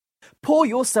Pour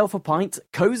yourself a pint,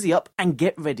 cozy up, and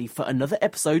get ready for another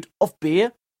episode of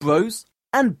Beer, Bros,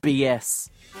 and BS.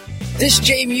 This is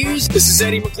Jay Muse. This is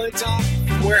Eddie McClintock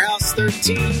from Warehouse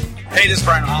 13. Hey, this is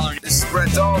Brian Holler. This is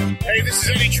Brett Dahl. Hey, this is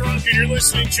Eddie Trunk, and you're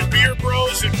listening to Beer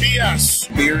Bros and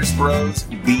BS. Beers Bros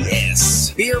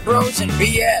BS. Beer Bros and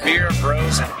BS. Beer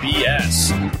Bros and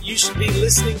BS. You should be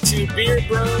listening to Beer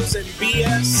Bros and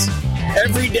BS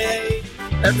every day,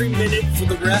 every minute for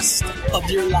the rest of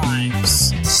your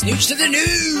lives. Snooch to the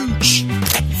nooch!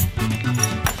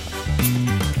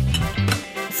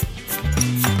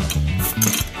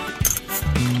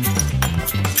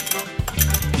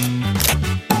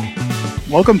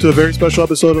 Welcome to a very special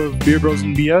episode of Beer Bros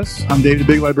and BS. I'm Dave the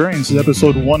Big Librarian. This is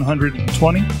episode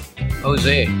 120.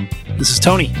 Jose. This is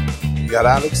Tony. You got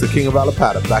Alex, the king of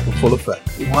Alapata, back in full effect.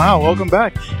 Wow, welcome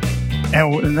back.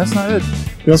 And that's not it.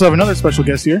 We also have another special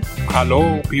guest here.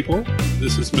 Hello, people.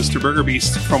 This is Mr. Burger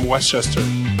Beast from Westchester.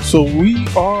 So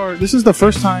this is the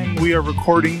first time we are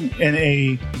recording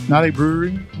in not a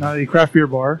brewery, not a craft beer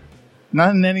bar,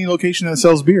 not in any location that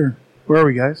sells beer. Where are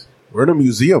we, guys? We're in a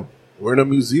museum.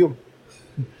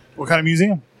 What kind of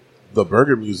museum? The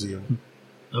Burger Museum.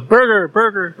 The burger.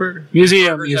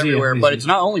 Museum. Burgers everywhere, but it's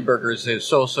not only burgers.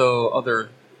 There's also other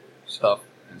stuff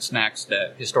and snacks,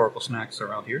 historical snacks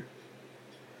around here.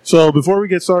 So before we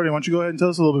get started, why don't you go ahead and tell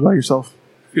us a little bit about yourself?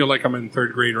 I feel like I'm in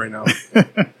third grade right now.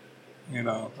 And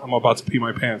I'm about to pee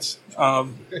my pants.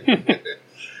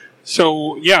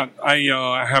 So, yeah,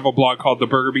 I have a blog called The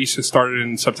Burger Beast. It started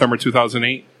in September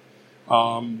 2008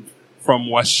 from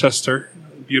Westchester,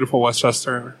 beautiful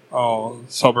Westchester,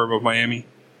 suburb of Miami.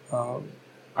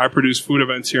 I produce food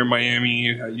events here in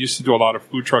Miami. I used to do a lot of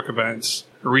food truck events.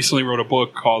 I recently wrote a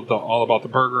book called All About the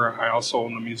Burger. I also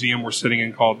own the museum we're sitting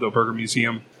in called the Burger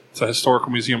Museum. It's a historical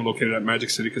museum located at Magic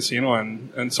City Casino.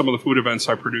 And some of the food events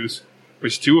I produce,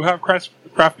 which do have craft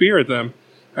beer at them,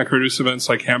 I produce events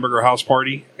like Hamburger House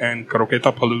Party and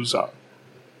Croqueta Palooza.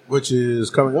 Which is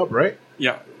coming up, right?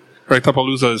 Yeah. Croqueta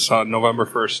Palooza is November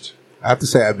 1st. I have to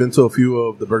say, I've been to a few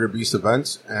of the Burger Beast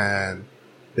events, and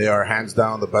they are hands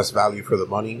down the best value for the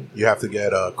money. You have to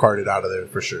get carded out of there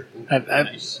for sure.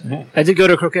 I did go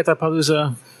to Croqueta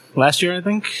Palooza last year, I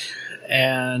think,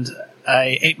 and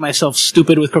I ate myself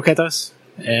stupid with croquetas,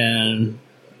 and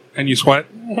you sweat?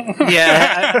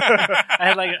 yeah,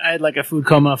 I had like a food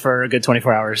coma for a good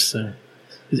 24 hours. So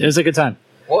it was a good time.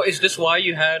 Well, is this why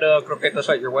you had croquetas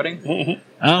at your wedding? Mm-hmm.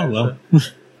 Oh well,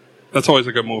 that's always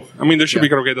a good move. I mean, there should be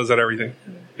croquetas at everything.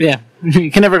 yeah, you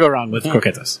can never go wrong with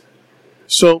croquetas.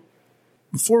 So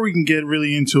before we can get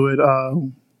really into it,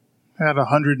 had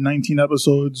 119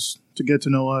 episodes to get to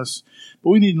know us, but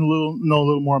we need to know a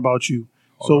little more about you.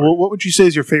 So what would you say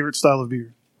is your favorite style of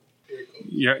beer?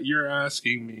 Yeah, you're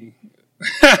asking me.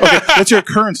 Okay, what's your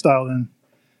current style then?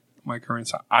 My current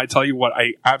style. I tell you what,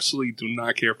 I absolutely do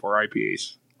not care for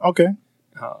IPAs. Okay.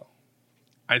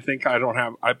 I think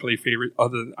I play favorite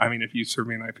if you serve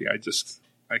me an IPA,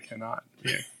 I cannot.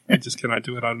 Yeah. I just cannot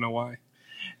do it. I don't know why.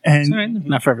 And Right.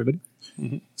 Not for everybody.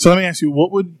 Mm-hmm. So let me ask you,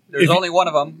 There's only one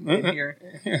of them in here.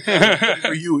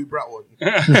 For you, we brought one.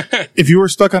 if you were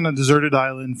stuck on a deserted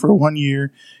island for 1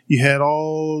 year, you had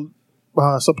all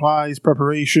supplies,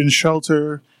 preparation,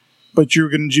 shelter, but you were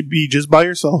going to be just by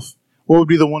yourself, what would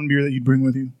be the one beer that you'd bring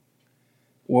with you?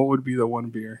 What would be the one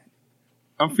beer?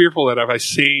 I'm fearful that if I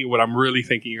say what I'm really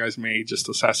thinking, you guys may just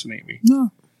assassinate me.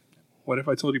 No. What if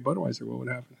I told you Budweiser? What would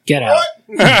happen? Get out.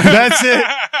 That's it.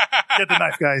 Get the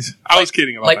knife, guys. I was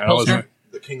kidding about like that. Pilsner?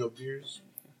 The king of beers.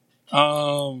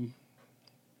 No,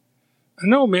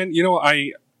 man.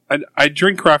 I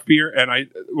drink craft beer, and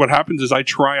what happens is I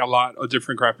try a lot of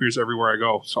different craft beers everywhere I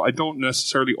go. So I don't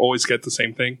necessarily always get the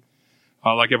same thing.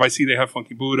 Like if I see they have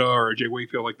Funky Buddha or J.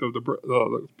 Wakefield, like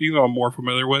the people I'm more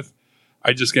familiar with,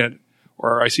 I just get.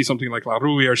 Or I see something like La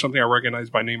Rubia or something I recognize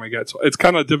by name I get. So it's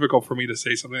kind of difficult for me to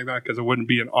say something like that because it wouldn't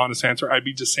be an honest answer. I'd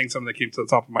be just saying something that came to the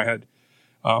top of my head.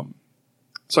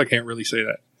 So I can't really say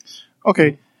that.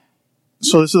 Okay.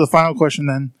 So this is the final question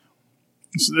then.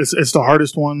 It's the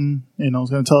hardest one. It's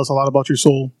going to tell us a lot about your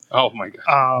soul. Oh, my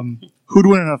God. Who'd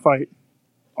win in a fight?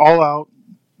 All out.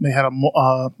 They had a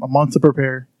month to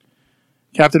prepare.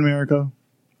 Captain America,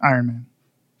 Iron Man.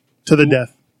 To the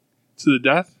death. To the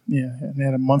death? Yeah, and they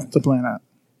had a month to plan that.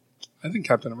 I think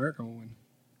Captain America will win.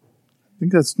 I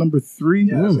think that's number 3.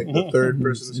 Yeah, it's like the third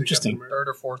person to say Interesting. Captain America. Third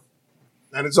or fourth.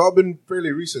 And it's all been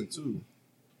fairly recent, too.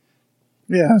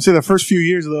 Yeah, I'd say the first few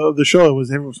years of the show,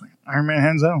 everyone was like, Iron Man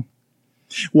hands down.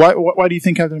 Why do you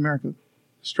think Captain America?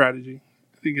 Strategy.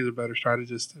 I think he's a better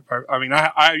strategist.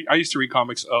 I used to read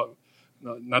comics,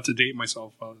 not to date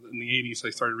myself, in the 80s. I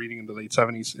started reading in the late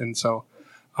 70s. And so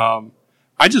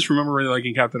I just remember really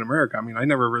liking Captain America. I mean, I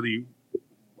never really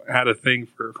had a thing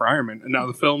for Iron Man. And now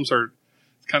the films are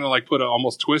kind of like put an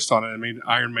almost twist on it and made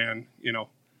Iron Man,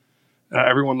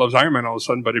 everyone loves Iron Man all of a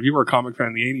sudden. But if you were a comic fan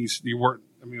in the 80s, you weren't.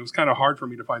 I mean, it was kind of hard for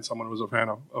me to find someone who was a fan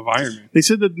of Iron Man. They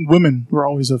said that women were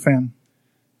always a fan.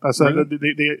 That's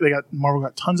Really? Marvel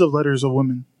got tons of letters of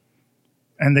women,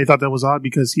 and they thought that was odd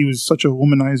because he was such a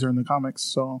womanizer in the comics.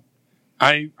 So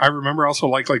I remember also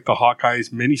like the Hawkeye's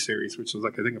miniseries, which was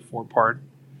like I think a 4-part.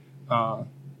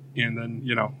 And then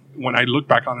when I look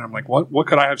back on it, I'm like, what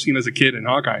could I have seen as a kid in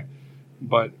Hawkeye?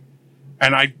 But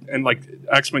and like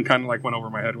X-Men kind of like went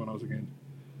over my head when I was a kid.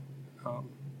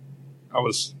 I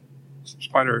was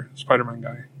Spider-Man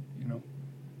guy,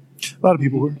 a lot of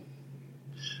people were.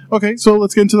 Okay, so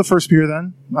let's get into the first beer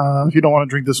then. If you don't want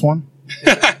to drink this one,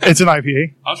 it's an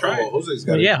IPA. I'll try it. Jose's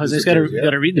Jose's got to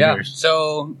read the Yeah. beers.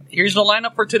 So here's the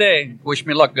lineup for today. Wish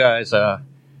me luck, guys.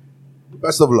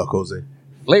 Best of luck, Jose.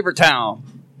 Flavor Town,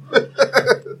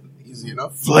 Easy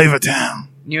enough. Flavor Town.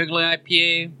 New England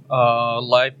IPA,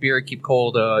 live beer, keep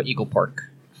cold, Eagle Park.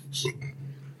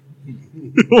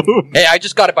 Hey, I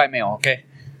just got it by mail, okay?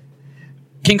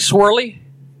 King Swirly,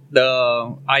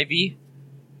 the IV.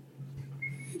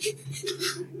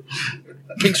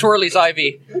 King Swirly's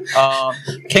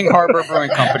IV. King Harbor Brewing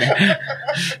Company.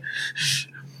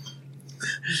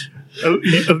 At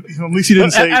least he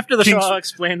didn't say. After the show, King, I'll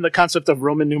explain the concept of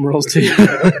Roman numerals to you.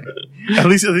 at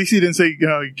least he didn't say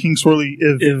King Swirly.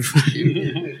 If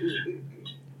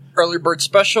Early Bird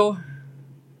Special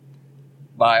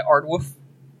by Ardwolf.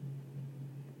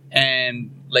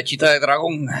 And Lechita de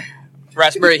Dragon,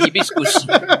 Raspberry Hibiscus.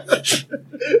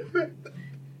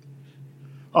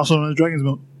 also known as Dragon's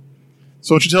Milk.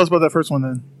 So, what you tell us about that first one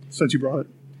then, since you brought it?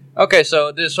 Okay,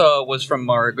 so this was from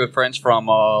our good friends from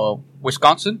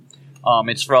Wisconsin.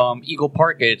 It's from Eagle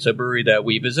Park. It's a brewery that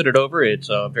we visited over. It's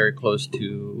very close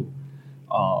to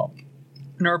our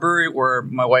brewery where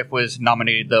my wife was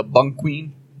nominated the Bung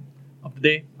Queen of the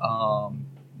day.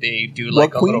 They do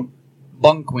like What a little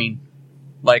Bung Queen,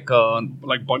 like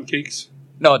Bun cakes.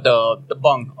 no the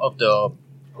bung of the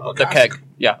keg,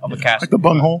 yeah, of a cask. Like the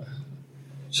bunghole?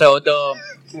 So the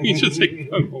You should say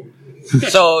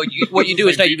what you do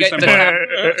is that you get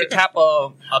Beavis and to tap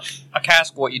a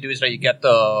cask. What you do is that you get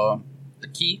the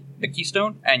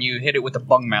keystone, and you hit it with a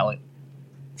bung mallet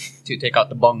to take out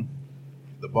the bung.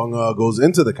 The bung goes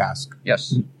into the cask.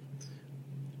 Yes,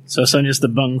 So Sonia's the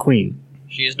bung queen.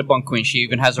 she is the bung queen. She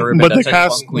even has a ribbon But that the says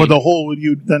cast, bung queen. but the hole, would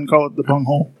you then call it the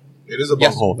bunghole? It is a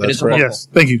Yes, bunghole. it That's is a correct. bunghole. Yes,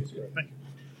 thank you.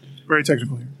 Very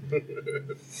technical here.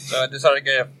 So I decided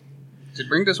to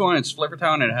bring this one. It's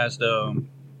Flavortown. It has the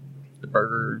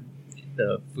burger,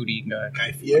 the foodie guy.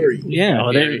 Guy Fieri. Yeah,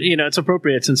 well, it's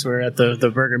appropriate since we're at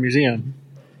the Burger Museum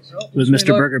with wish me Mr.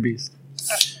 luck. Burger Beast.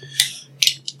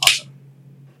 Awesome.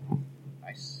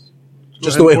 Nice.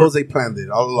 Just the way Jose planned it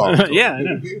all along. Yeah, I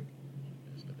know.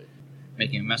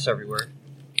 Making a mess everywhere.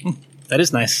 That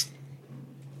is nice.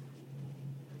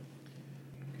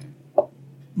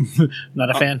 Not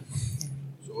a fan.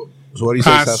 So what do you say,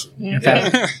 Pass.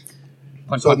 Seth?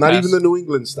 Punch, So punch, not pass. even the New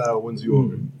England style wins you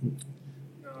over.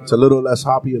 It's a little less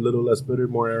hoppy, a little less bitter,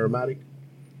 more aromatic.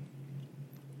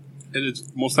 It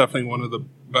is most definitely one of the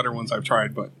better ones I've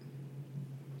tried, but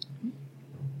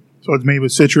So it's made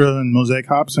with Citra and Mosaic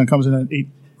hops, and it comes in at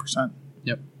 8%.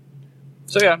 Yep.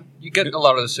 So yeah, you get a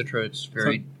lot of the Citra. It's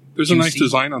very. there's a nice juicy.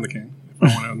 design on the can.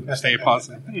 If I want to stay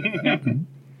positive. You can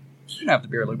have the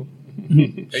beer label.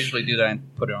 I usually do that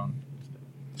and put it on.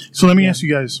 So let me ask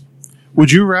you guys,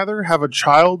 would you rather have a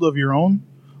child of your own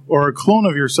or a clone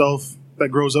of yourself that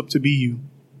grows up to be you?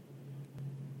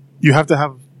 You have to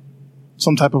have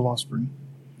some type of offspring.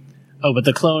 Oh, but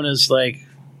the clone is like,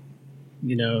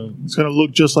 you know, It's going to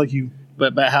look just like you.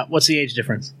 but what's the age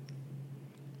difference?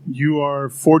 You are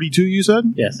 42, you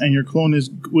said? Yes. And your clone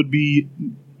would be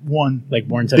 1. Like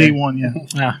born today? Day 1, yeah.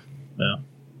 Ah, well.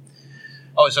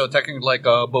 Oh, so technically like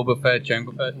Boba Fett,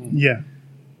 Jango Fett. Yeah.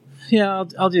 Yeah,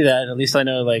 I'll do that. At least I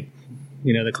know, like,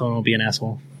 you know, the clone will be an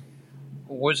asshole.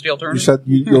 What's the You alternative? said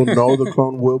you don't know the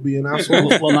clone will be an asshole?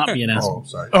 Will not be an asshole. Oh,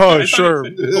 sorry. Oh, sure.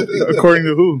 According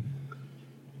to who?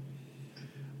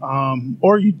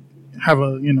 Or you have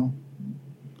a,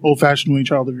 old-fashioned way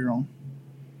child of your own.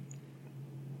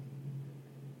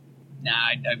 Nah,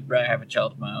 I'd rather have a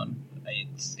child of my own.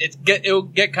 It'll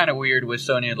get kind of weird with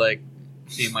Sonya, like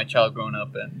seeing my child growing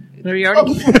up, and No, you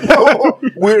already,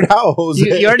 Weird how,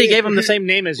 Jose. you already gave him the same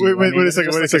name as you. Wait a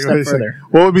second. Further.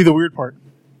 What would be the weird part?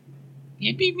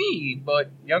 he'd be me,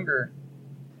 but younger.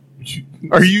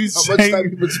 Are you How much time saying?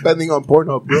 you been spending on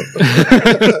Pornhub, bro?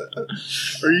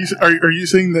 Are you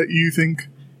saying that you think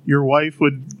your wife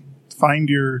would find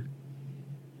your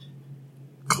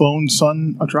clone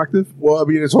son attractive? Well, I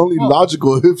mean, it's only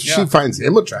logical if yeah. she finds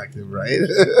him attractive, right?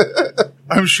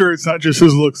 I'm sure it's not just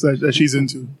his looks that she's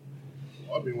into.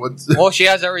 I mean, what's Well, he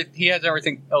has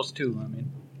everything else too. I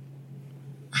mean,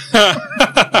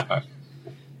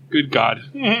 Good God.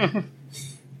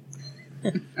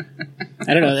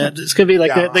 I don't know. This could be like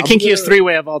Yeah, the I'm kinkiest gonna-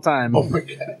 three-way of all time. Oh my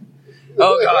god!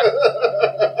 oh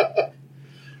god,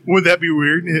 Would that be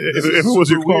weird if This it is was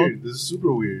your super clone? weird. This is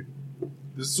super weird.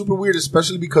 This is super weird,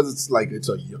 especially because it's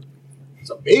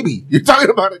a baby. You're talking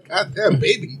about a goddamn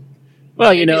baby.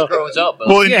 Well, he grows up, but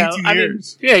Well, in yeah, 18 I mean,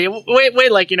 years. yeah, you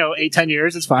wait, like 8-10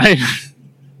 years, it's fine.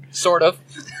 sort of.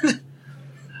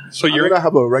 So You're you're gonna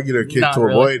have a regular kid Not to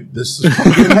really. avoid this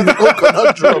fucking ethical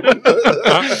conundrum.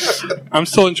 I'm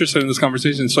still interested in this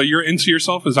conversation. So you're into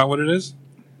yourself? Is that what it is?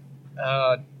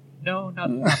 No, not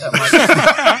that much.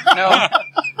 No,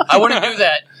 I wouldn't do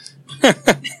that.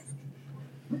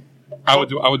 I would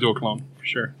do a clone for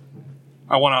sure.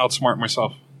 I want to outsmart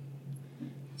myself.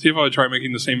 See if I would try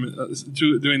making the same,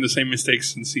 doing the same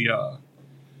mistakes, and see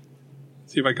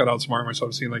if I could outsmart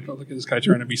myself. See, like, oh, look at this guy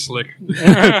trying to be slick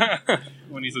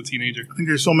when he's a teenager. I think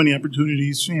there's so many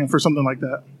opportunities for something like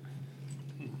that.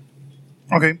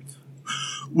 Okay.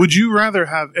 Would you rather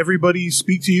have everybody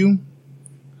speak to you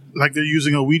like they're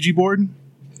using a Ouija board,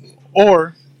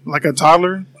 or like a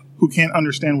toddler who can't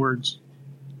understand words?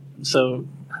 So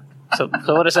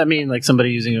what does that mean? Like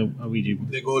somebody using a Ouija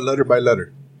board? They go letter by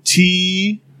letter.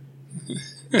 T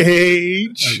Oh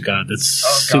H. God, that's Oh,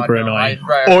 super God, no, annoying.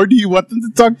 Or do you want them to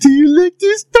talk to you like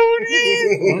this,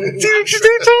 Tony? Do you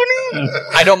understand, Tony?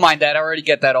 I don't mind that. I already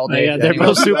get that all day. Yeah, they're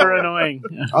both super annoying.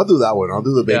 Yeah. I'll do that one. I'll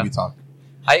do the baby Yeah. talk.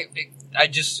 I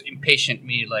just impatient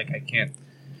me, like I can't,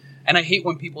 and I hate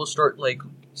when people start like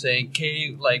saying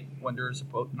K, like when they're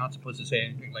not supposed to say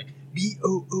anything, like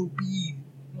BOOB.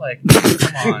 Like,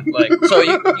 come on, like so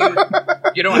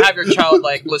you don't have your child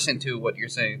like listen to what you're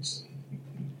saying.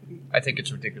 I think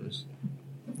it's ridiculous.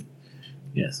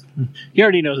 Yes, he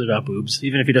already knows about boobs,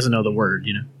 even if he doesn't know the word.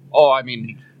 Oh, I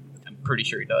mean, I'm pretty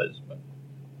sure he does. But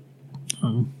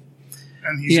And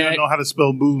he's Yeah. gonna know how to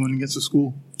spell boo when he gets to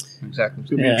school. exactly.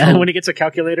 He'll be in Yeah, trouble. when he gets a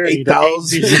calculator, he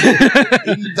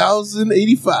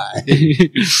 80,085.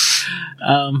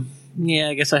 Yeah,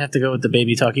 I guess I have to go with the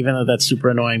baby talk, even though that's super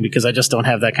annoying because I just don't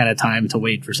have that kind of time to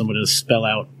wait for someone to spell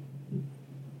out.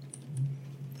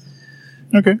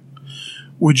 Okay.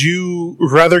 Would you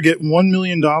rather get $1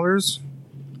 million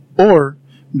or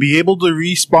be able to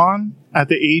respawn at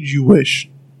the age you wish?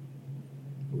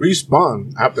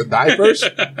 Respawn. I have to die first?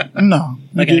 No.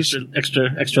 Like you an just-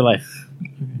 extra life.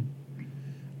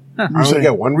 I you only say-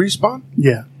 get one respawn?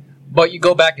 Yeah. But you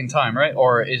go back in time, right?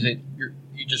 Or is it you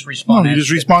just No, respawn? you as just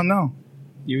shit? respawn now.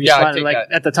 You Yeah, I respond take like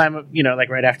that. at the time of like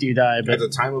right after you die, At but the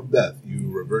time of death, you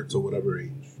revert to whatever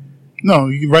age. No,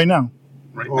 right now.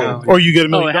 Right Oh. now. Or you get $1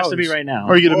 million. it has to be right now.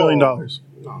 Or you get $1 million.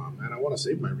 Nah, man, I want to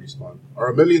save my respawn.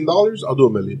 Or $1 million? I'll do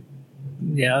 $1 million.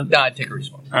 yeah. Nah, I'd take a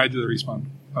respawn. I do the respawn.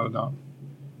 Oh no.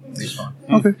 Respawn.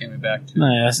 Okay. Get me back to.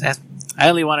 No, I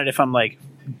only want it if I'm like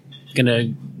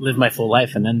gonna live my full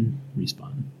life and then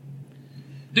respawn.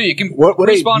 Dude, you can What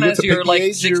age? respawn You get as to your pick the like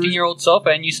age you're- 16-year-old self,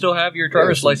 and you still have your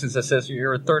driver's Yeah, so- license that says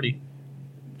you're 30.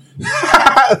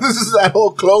 This is that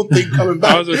whole clone thing coming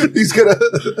back. How's it- He's gonna.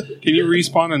 Can you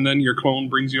respawn and then your clone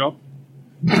brings you up?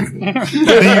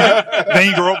 Then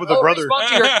you grow up with a brother. Respawn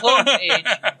to your clone's age.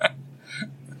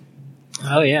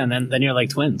 Oh yeah, and then you're like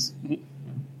twins.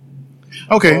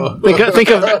 Okay.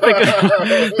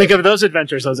 Think of those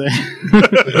adventures, Jose.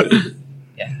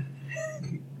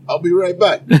 I'll be right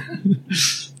back.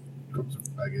 Comes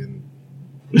back in.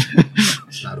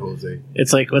 It's not Jose.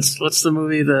 It's like what's the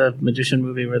movie, the magician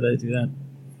movie where they do that?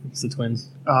 It's the twins.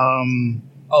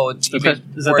 Oh, it's The even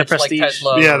Is that where the it's like Prestige?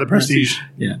 Tesla. Yeah, the Prestige.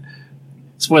 Yeah.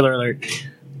 Spoiler alert.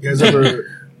 You guys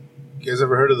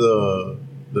ever heard of the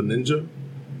ninja?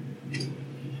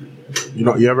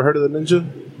 You ever heard of the ninja?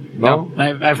 No.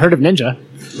 I've heard of Ninja.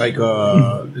 Like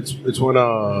it's when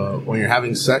you're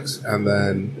having sex and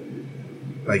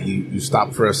then like you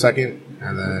stop for a second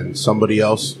and then somebody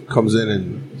else comes in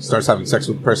and starts having sex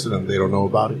with the person and they don't know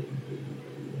about it.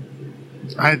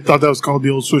 I thought that was called the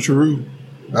old switcheroo.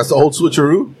 That's the old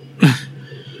switcheroo.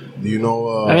 Do you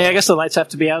know? I mean, I guess the lights have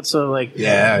to be out so like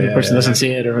the person doesn't see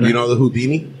it or whatever. You know the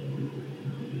Houdini?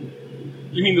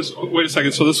 You mean this? Wait a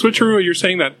second. So the switcheroo, you're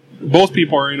saying that both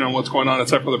people are in on what's going on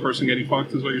except for the person getting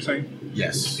fucked, is what you're saying?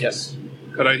 Yes. Yes.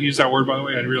 Could I use that word, by the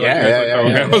way? I didn't realize Yeah, you guys yeah, like yeah, that.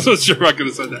 Okay. yeah. I wasn't sure if I could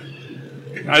have said that.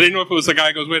 I didn't know if it was the guy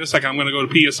who goes, wait a second, I'm going to go to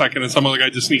pee a second, and some other guy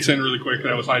just sneaks in really quick, and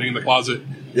I was hiding in the closet.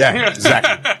 Yeah,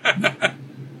 exactly.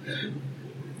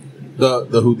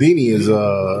 The Houdini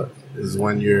is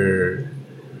when you're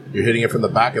You're hitting it from the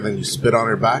back, and then you spit on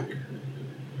her back.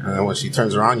 And then when she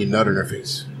turns around, you nut in her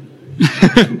face.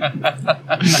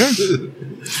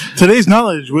 Today's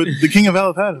knowledge with the King of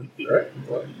Alipata. Right?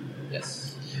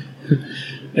 Yes.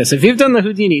 Yes, if you've done the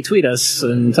Houdini, tweet us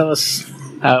and tell us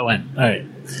how it went. All right.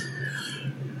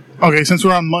 Okay, since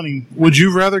we're on money, would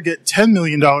you rather get $10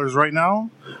 million right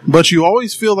now, but you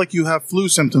always feel like you have flu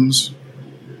symptoms,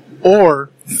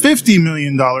 or $50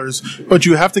 million, but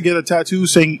you have to get a tattoo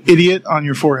saying idiot on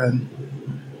your forehead?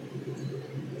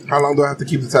 How long do I have to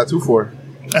keep the tattoo for?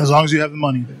 As long as you have the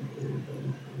money.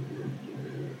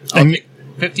 I'll And take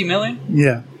 50 million?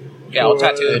 yeah. Yeah, I'll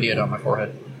tattoo idiot on my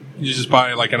forehead. You just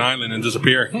buy like an island and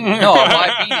disappear. No, my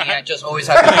beanie, I just always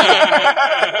have to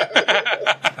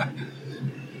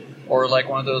or like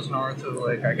one of those Naruto,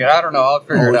 like, I don't know, I'll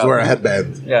figure it Always out. wear a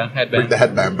headband. Yeah, Bring headband. the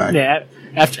headband back. Yeah.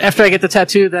 After I get the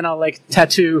tattoo, then I'll like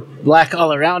tattoo black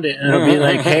all around it, and it'll be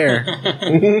like hair.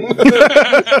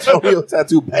 Real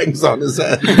tattoo bangs on his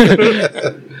head.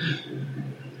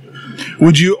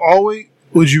 Would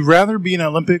you rather be an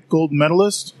Olympic gold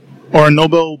medalist or a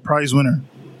Nobel Prize winner?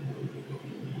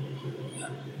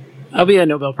 I'll be a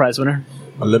Nobel Prize winner.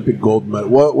 Olympic gold medal.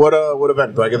 What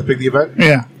event? Do I get to pick the event?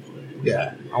 Yeah.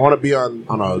 Yeah. I want to be on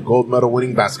a gold medal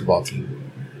winning basketball team.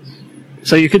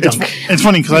 So you could It's, dunk. it's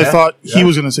funny because I Yeah. thought he Yeah.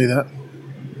 was going to say that.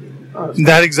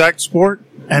 That exact sport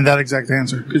and that exact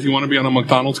answer. Because you want to be on a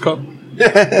McDonald's cup.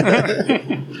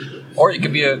 Or you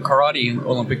could be a karate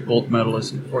Olympic gold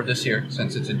medalist for this year,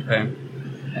 since it's in Japan.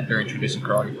 And they're introducing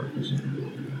karate for this.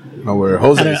 Know where I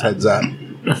don't Jose's know. head's at.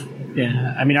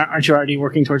 Yeah. I mean, aren't you already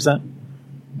working towards that?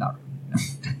 No.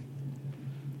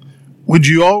 Would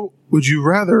you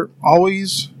rather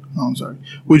always? Oh, I'm sorry.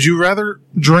 Would you rather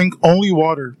drink only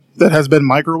water that has been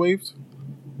microwaved,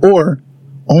 or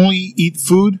only eat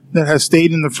food that has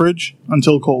stayed in the fridge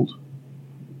until cold?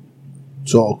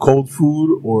 So cold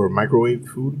food or microwave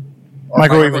food?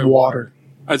 Microwaved water.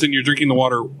 As in, you're drinking the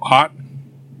water hot.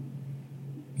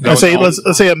 Let's say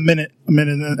a minute in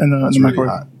the That's really microwave.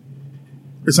 hot.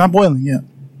 It's not boiling yet.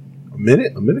 A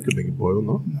minute? A minute could make it boil,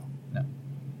 no?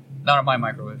 Not in my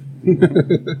microwave.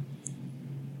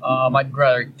 I'd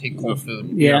rather take cold food.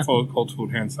 Yeah. Cold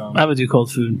food, hands down. I would do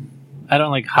cold food. I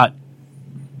don't like hot.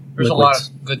 There's a liquids. lot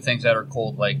of good things that are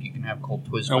cold, like you can have cold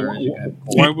And Twizzlers, you can have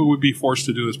why cold, would we be forced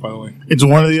to do this, by the way? It's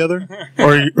one or the other,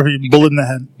 or you bullet in the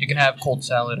head. you can have cold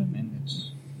salad. I mean, it's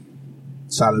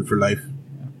Salad for life.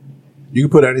 You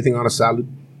can put anything on a salad.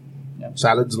 Yeah.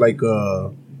 Salad's like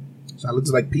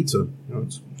pizza. You know,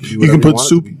 You can put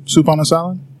soup on a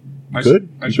salad. I Good.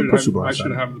 I You should can put soup on I a should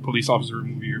salad. have the police officer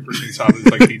remove you for saying salads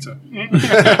like pizza.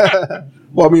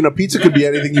 Well, I mean, a pizza could be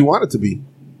anything you want it to be.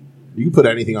 You can put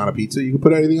anything on a pizza. You can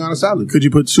put anything on a salad. Could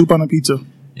you put soup on a pizza?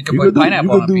 you can put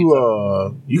pineapple on a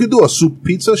pizza. You could do a soup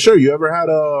pizza. Sure. You ever had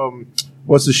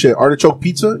what's the shit? Artichoke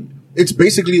pizza. It's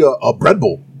basically a bread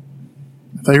bowl.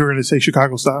 I thought you were going to say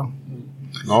Chicago style.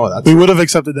 No, that's We would have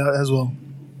accepted that as well.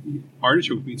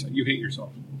 Artichoke pizza. You hate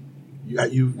yourself. you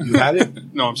had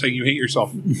it. No, I'm saying you hate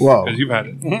yourself Wow. because you've had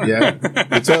it.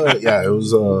 Yeah. It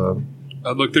was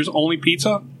Look, there's only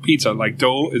pizza. Pizza, like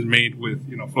dough, is made with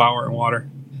flour and water.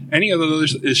 Any of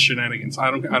those is shenanigans. I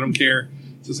don't care.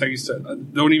 Just like you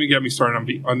said, don't even get me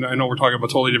started on. I know we're talking about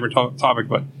a totally different topic,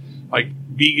 but like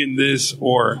vegan this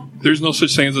or there's no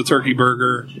such thing as a turkey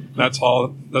burger. That's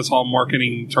all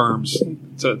marketing terms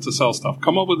to sell stuff.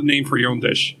 Come up with a name for your own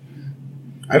dish.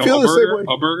 I feel a the burger, same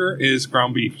way. A burger is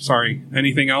ground beef. Sorry,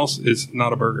 anything else is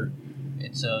not a burger.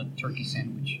 It's a turkey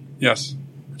sandwich. Yes,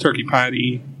 turkey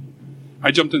patty.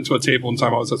 I jumped into a table one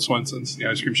time. I was at Swenson's, the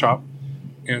ice cream shop,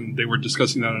 and they were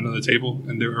discussing that at another table,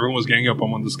 and everyone was ganging up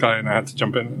on this guy, and I had to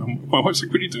jump in. And my wife's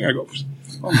like, "What are you doing?" I go,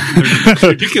 "They're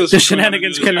ridiculous." The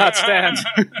shenanigans cannot stand.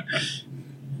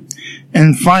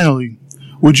 And finally,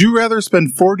 would you rather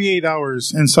spend 48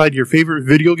 hours inside your favorite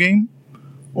video game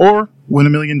or win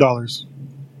 $1 million?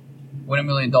 Win $1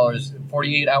 million.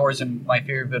 48 hours in my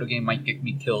favorite video game might get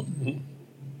me killed.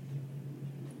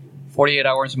 48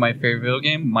 hours in my favorite video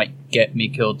game might get me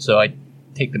killed, so I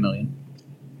take the $1 million.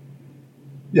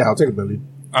 Yeah, I'll take $1 million.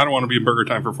 I don't want to be in Burger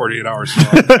Time for 48 hours, so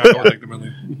I don't take the $1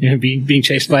 million. Yeah, being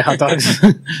chased by hot dogs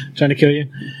trying to kill you.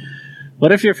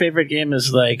 What if your favorite game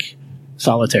is like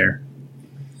solitaire?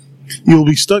 You'll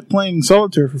be stuck playing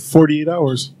solitaire for 48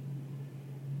 hours.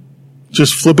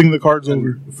 Just flipping the cards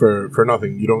over. For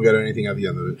nothing. You don't get anything at the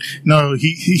end of it. No,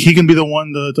 he can be the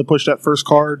one to push that first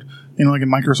card, like in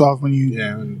Microsoft when you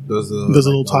Yeah, and does a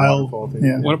little tile. waterfall thing.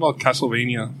 Yeah. What about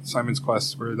Castlevania, Simon's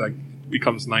Quest, where it like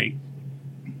becomes night,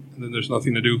 and then there's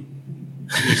nothing to do?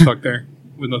 You're stuck there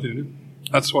with nothing to do.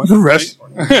 That's what. You can rest.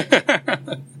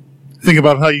 Think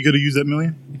about how you could have used that $1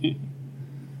 million.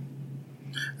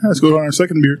 Let's go on our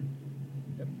second beer.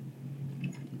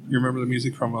 You remember the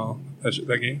music from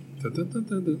that game?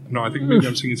 No, I think maybe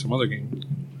I'm singing some other game.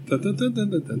 I The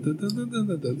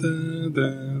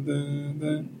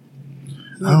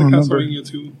don't remember. Castlevania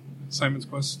 2, Simon's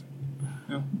Quest.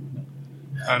 Yeah.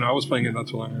 I know, I was playing it not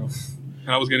too long ago.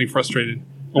 And I was getting frustrated.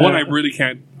 But one I really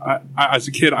can't... as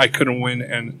a kid, I couldn't win,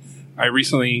 and I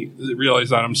recently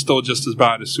realized that I'm still just as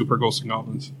bad as Super Ghosts and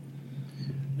Goblins.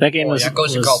 That game was,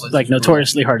 Ghosts and Goblins like is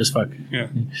notoriously hard as fuck. Yeah.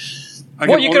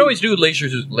 Well, you can always do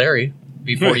Lasers with Larry.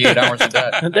 Be 48 hours of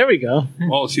that. There we go.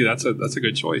 Well, see, that's a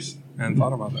good choice. I hadn't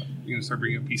thought about that. You're going to start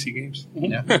bringing up PC games?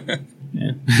 Yeah.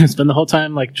 Yeah. Spend the whole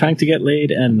time like trying to get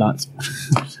laid and not.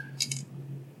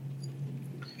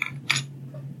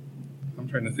 I'm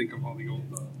trying to think of all the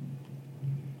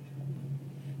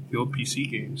old PC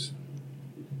games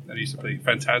that I used to play.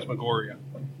 Phantasmagoria.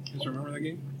 You guys remember that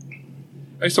game?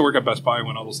 I used to work at Best Buy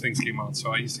when all those things came out,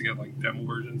 so I used to get like demo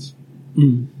versions.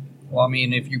 Mm. Well, I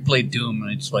mean, if you play Doom,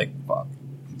 it's like, fuck.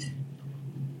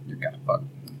 You're kind of fucked.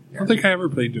 I don't think I ever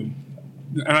played Doom.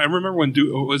 And I remember when Duke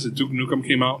Nukem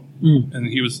came out, and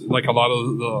he was like a lot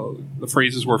of the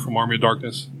phrases were from Army of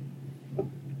Darkness.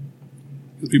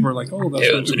 Because people were like, "Oh, that's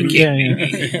Yeah, from it's Duke a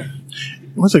Nukem."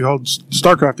 game. What's it called?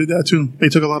 StarCraft did that too. They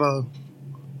took a lot of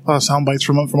sound bites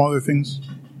from other things,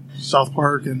 South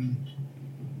Park and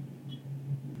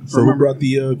So who brought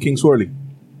the King Swirly?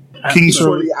 King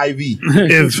Swirly. IV.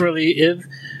 It's really Iv.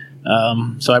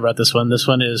 So I brought this one. This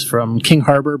one is from King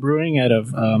Harbor Brewing out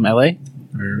of LA,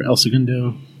 or El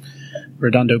Segundo,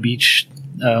 Redondo Beach,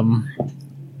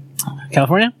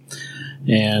 California.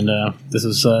 And this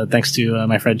is thanks to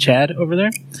my friend Chad over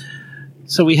there.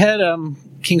 So we had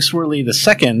King Swirly the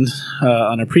second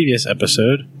on a previous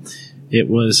episode. It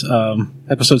was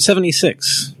episode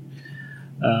 76.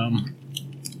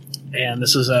 And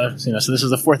this is so this is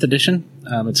the 4th edition.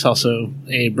 It's also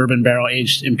a bourbon barrel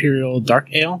aged imperial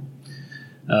dark ale.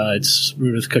 It's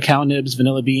brewed with cacao nibs,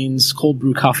 vanilla beans, cold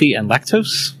brew coffee, and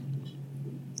lactose.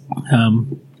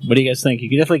 What do you guys think? You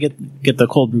can definitely get the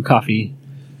cold brew coffee.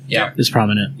 Yeah. Is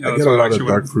prominent. Yeah, I that's get a what lot of actually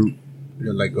dark went- fruit. You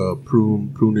know, like a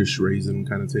prunish raisin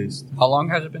kind of taste. How long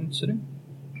has it been sitting?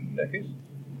 Decades?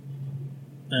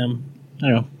 I don't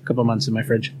know, a couple months in my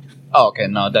fridge. Oh, okay.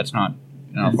 No, that's not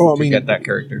enough Oh, I to mean, get that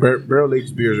character. Barrel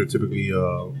aged beers are typically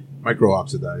micro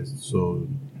oxidized, so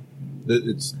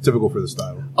it's typical for the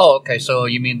style. Oh, okay. So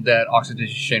you mean that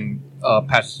oxidation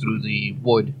passes through the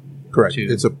wood? Correct. to-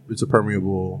 It's a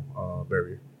permeable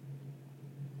barrier.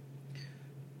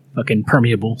 Fucking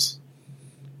permeables.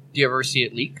 Do you ever see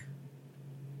it leak?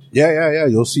 Yeah.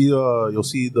 You'll see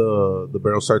the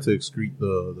barrel start to excrete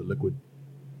the liquid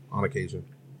on occasion.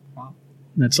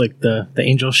 That's like the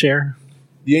angel share.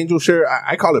 The angel share,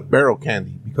 I call it barrel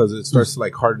candy because it starts to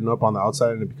like harden up on the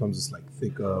outside and it becomes this like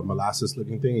thick molasses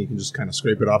looking thing. You can just kind of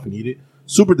scrape it off and eat it.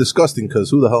 Super disgusting because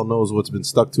who the hell knows what's been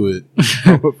stuck to it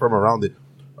from around it.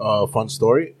 Fun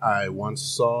story. I once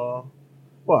saw.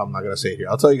 Well, I'm not gonna say it here.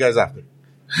 I'll tell you guys after.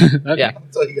 Okay. Yeah. I'll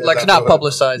tell you guys Let's after not what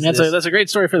publicize That's this. a great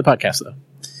story for the podcast, though.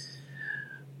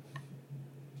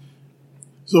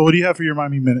 So what do you have for your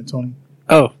Miami Minute, Tony?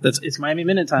 Oh, it's Miami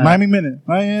Minute time. Miami Minute.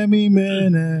 Miami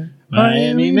Minute.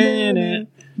 Miami Minute.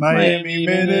 Miami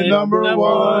Minute number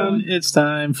one. It's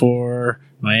time for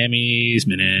Miami's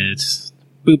Minutes.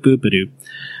 Boop boop ba-doop.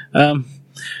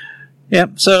 Yeah,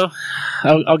 so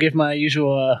I'll give my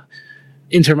usual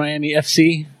Inter Miami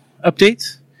FC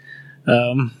update.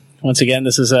 Once again,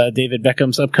 this is David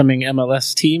Beckham's upcoming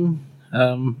MLS team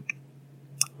from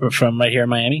right here in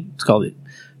Miami. It's called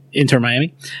Inter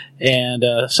Miami. And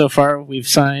so far, we've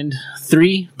signed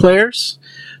 3 players.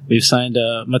 We've signed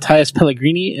Matias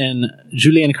Pellegrini and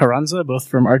Julian Carranza, both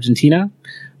from Argentina,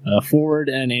 a forward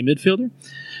and a midfielder.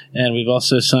 And we've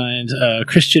also signed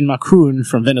Christian Macun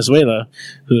from Venezuela,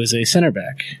 who is a center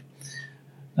back.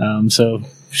 So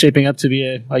shaping up to be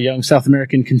a young South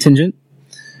American contingent.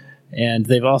 And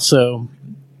they've also,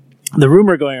 the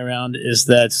rumor going around is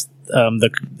that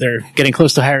they're getting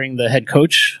close to hiring the head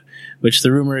coach, which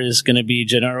the rumor is going to be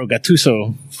Gennaro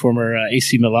Gattuso, former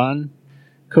AC Milan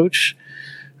coach,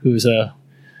 who's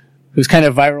kind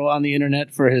of viral on the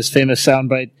internet for his famous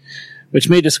soundbite, which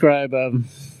may describe,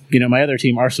 my other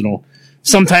team, Arsenal.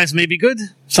 Sometimes maybe good,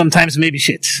 sometimes maybe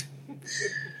shit.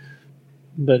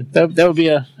 But that would be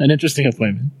an interesting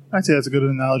appointment. I'd say that's a good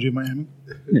analogy of Miami.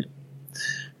 Yeah.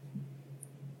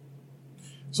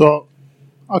 So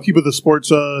I'll keep with the sports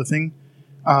thing.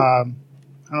 I don't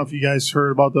know if you guys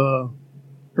heard about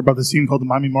this team called the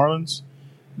Miami Marlins.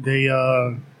 They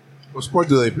What sport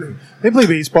do they play? play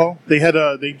baseball. They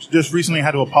just recently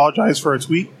had to apologize for a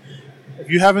tweet.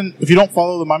 If you don't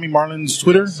follow the Miami Marlins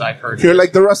Twitter, I've heard. You're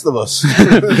like the rest of us.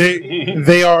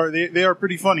 they are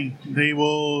pretty funny. They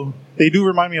do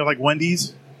remind me of like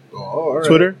Wendy's All right.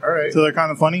 Twitter. All right. So they're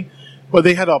kind of funny. But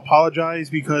they had to apologize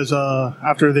because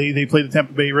after they played the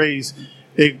Tampa Bay Rays,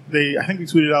 I think they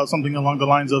tweeted out something along the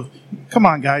lines of, "Come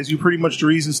on, guys, you're pretty much the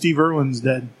reason Steve Irwin's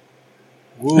dead."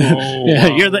 Yeah,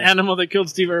 you're the animal that killed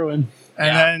Steve Irwin.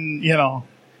 And then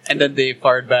And then they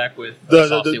fired back with a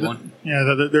saucy one.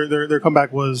 their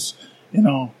comeback was, what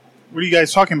are you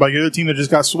guys talking about? You're the team that just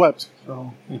got swept.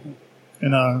 So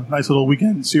in a nice little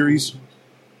weekend series.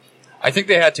 I think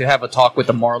they had to have a talk with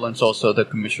the Marlins, also the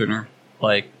commissioner.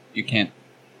 Like, you can't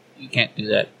do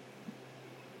that.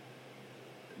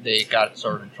 They got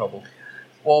sort of in trouble.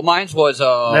 Well, mine was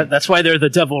That's why they're the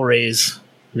Devil Rays,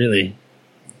 really.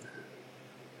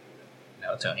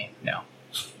 no, Tony, no.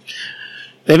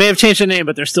 They may have changed the name,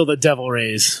 but they're still the Devil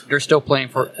Rays. They're still playing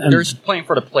for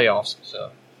the playoffs.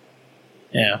 So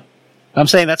Yeah. I'm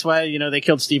saying that's why, they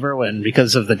killed Steve Irwin,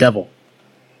 because of the devil.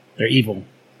 They're evil.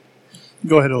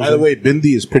 Go ahead, Jose. By the way,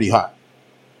 Bindi is pretty hot.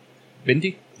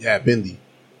 Bindi. Yeah, Bindi.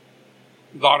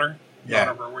 Daughter. Yeah.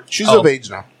 Daughter Berwick. She's Oh. of age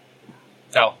now.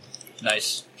 Oh,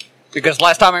 nice. Because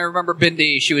last time I remember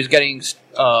Bindi, she was getting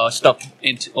stuffed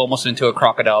almost into a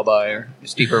crocodile by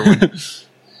Steve Irwin.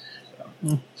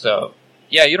 So,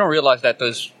 yeah, you don't realize that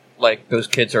those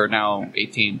kids are now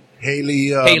 18. Haley,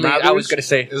 Haley, Mathers I was gonna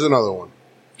say. is another one.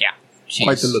 Yeah,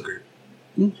 Quite the looker.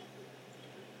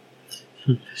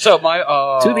 So my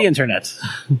To the internet.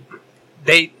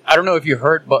 I don't know if you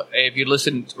heard, but if you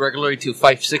listen regularly to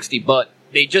 560, but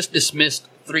they just dismissed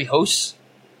 3 hosts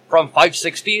from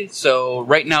 560. So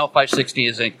right now 560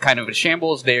 is in kind of a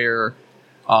shambles. They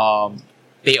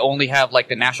only have like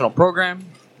the national program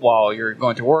while you're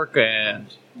going to work, and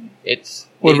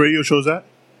What radio show is that?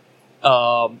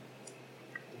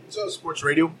 It's a sports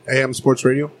radio. AM sports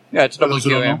radio. Yeah, it's For those who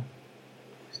don't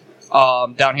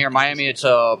WQAM. Down here in Miami, it's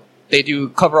they do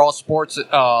cover all sports.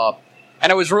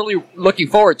 And I was really looking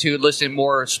forward to listening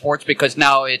more sports because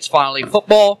now it's finally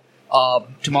football.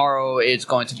 Tomorrow is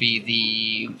going to be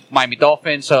the Miami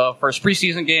Dolphins first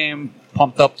preseason game.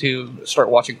 Pumped up to start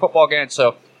watching football again.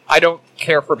 So I don't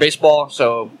care for baseball,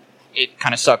 so it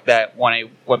kind of sucked that when I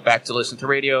went back to listen to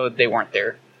radio, they weren't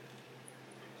there.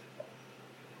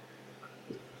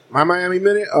 My Miami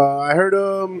Minute. I heard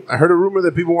a rumor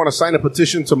that people want to sign a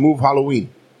petition to move Halloween.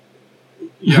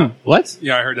 Yeah. What?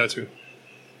 Yeah, I heard that too.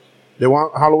 They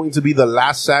want Halloween to be the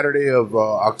last Saturday of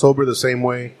October, the same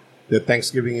way that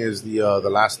Thanksgiving is the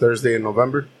last Thursday in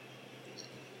November.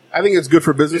 I think it's good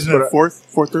for business. Isn't it fourth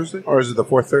Thursday? Or is it the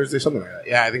fourth Thursday? Something like that.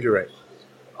 Yeah, I think you're right.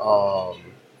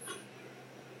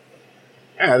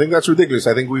 Yeah, I think that's ridiculous.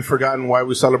 I think we've forgotten why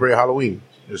we celebrate Halloween.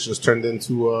 It's just turned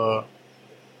into All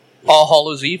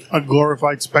Hallows Eve. A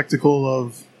glorified spectacle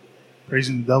of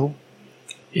praising the devil.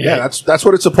 yeah. That's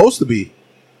what it's supposed to be.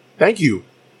 Thank you,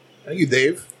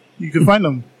 Dave. You can find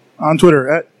them on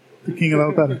Twitter at the King of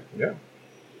El Peta. Yeah.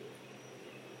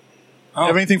 Oh.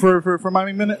 Have anything for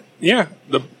Miami Minute? Yeah,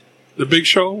 the Big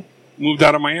Show moved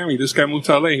out of Miami. This guy moved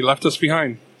to LA. He left us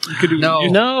behind. You could do No.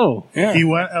 No. Yeah. He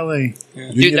went L.A.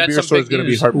 Union that's Beer some Store big is going to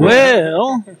be news. heartbroken.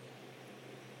 Well,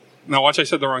 No, watch. I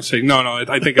said the wrong thing. No,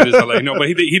 I think it is LA. No, but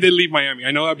he did leave Miami.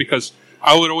 I know that because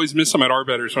I would always miss him at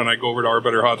Arbetter's when I go over to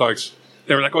Arbetter Hot Dogs.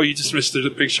 They were like, "Oh, you just missed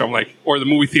the Big Show." I'm like, or the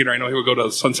movie theater. I know he would go to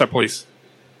the Sunset Place.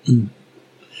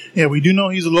 Yeah, we do know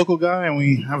he's a local guy, and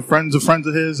we have friends of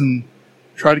his, and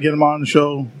try to get him on the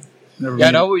show. Never Yeah,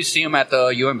 I made it. always see him at the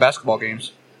UM basketball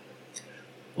games.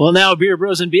 well, now Beer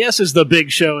Bros and BS is the big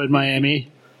show in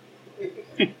Miami.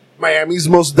 Miami's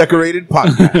most decorated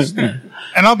podcast.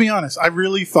 And I'll be honest, I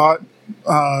really thought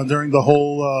during the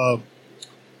whole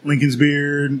Lincoln's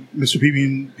Beard, Mr.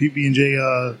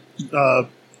 PB&J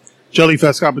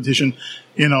Jellyfest competition,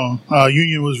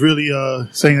 Union was really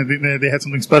saying that they had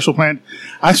something special planned.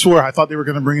 I swear, I thought they were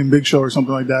going to bring in Big Show or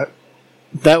something like that.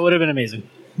 That would have been amazing.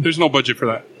 There's no budget for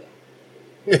that.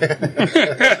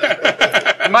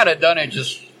 I might have done it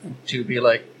just to be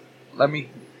like, let me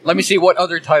see what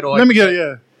other title. Let me get it,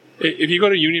 yeah. If you go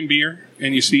to Union Beer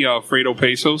and you see Alfredo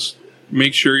Pesos,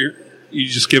 make sure you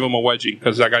just give him a wedgie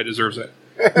because that guy deserves it.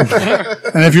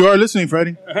 And if you are listening,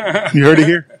 Freddie, you heard it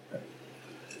here.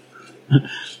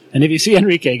 And if you see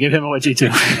Enrique, give him a wedgie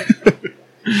too.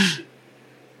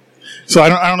 So I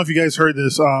don't know if you guys heard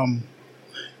this.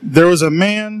 There was a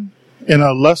man in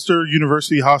a Leicester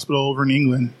University hospital over in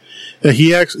England that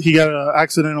he got an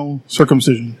accidental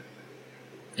circumcision.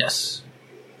 Yes.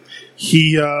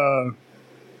 He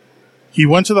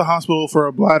went to the hospital for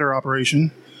a bladder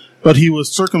operation, but he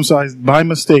was circumcised by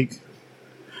mistake.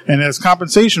 And as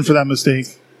compensation for that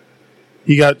mistake,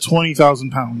 he got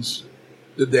 20,000 pounds.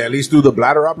 Did they at least do the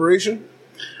bladder operation?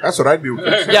 That's what I'd be.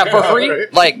 Yeah, for free.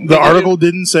 Like The article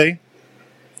didn't say.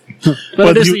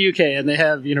 But it is you- the UK, and they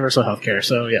have universal health care,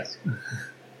 so yes.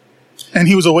 And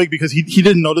he was awake because he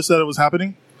didn't notice that it was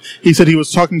happening. He said he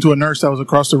was talking to a nurse that was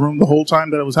across the room the whole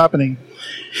time that it was happening.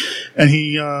 And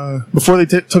he, before they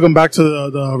took him back to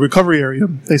the recovery area,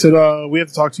 they said, we have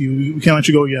to talk to you. We can't let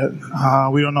you go yet.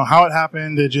 We don't know how it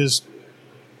happened. It just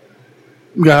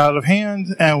got out of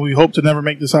hand, and we hope to never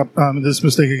make this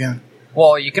mistake again.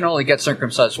 Well, you can only get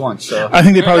circumcised once, so. I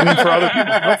think they probably mean for other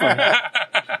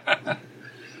people.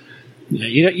 Yeah,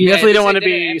 you definitely don't want to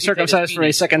be circumcised for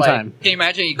a second time. Can you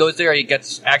imagine he goes there, he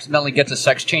accidentally gets a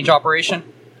sex change operation?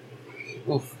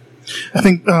 Oof. I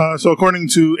think so. According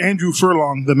to Andrew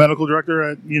Furlong, the medical director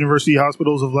at University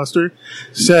Hospitals of Leicester,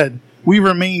 said, "We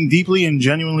remain deeply and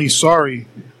genuinely sorry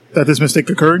that this mistake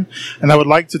occurred, and I would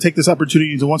like to take this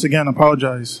opportunity to once again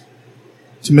apologize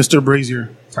to Mr.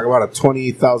 Brazier." Talk about a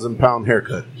 20,000-pound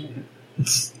haircut.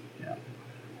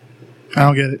 I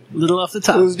don't get it. A little off the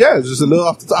top. It's just a little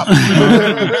off the top.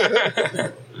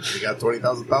 He got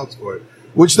 20,000 pounds for it,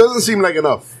 which doesn't seem like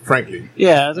enough, frankly.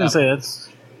 Yeah, I was going to say that's...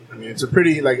 I mean, it's a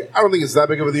pretty, I don't think it's that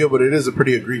big of a deal, but it is a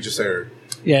pretty egregious error.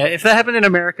 Yeah, if that happened in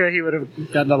America, he would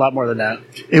have gotten a lot more than that.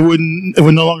 It would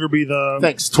no longer be the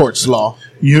Thanks, Torch Law.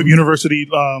 University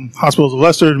Hospitals of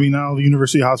Leicester. It would be now the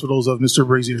University Hospitals of Mr.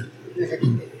 Brazier.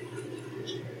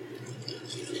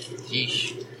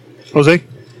 Yeesh. Jose,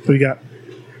 what do you got?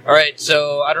 All right,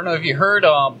 so I don't know if you heard,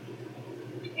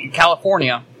 in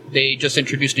California, they just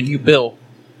introduced a new bill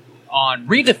on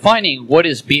redefining what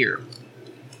is beer.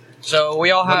 So we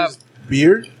all have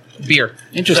Beer? beer.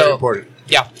 Interesting. So, Important.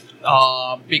 yeah,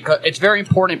 because it's very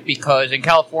important because in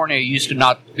California you used to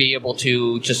not be able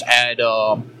to just add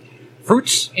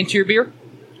fruits into your beer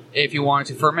if you wanted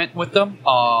to ferment with them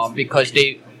because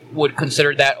they would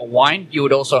consider that a wine. You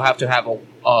would also have to have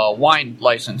a wine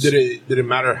license. Did it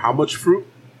matter how much fruit?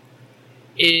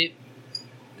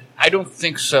 I don't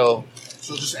think so.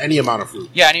 So just any amount of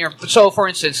fruit. Yeah, so for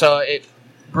instance,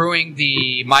 brewing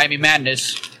the Miami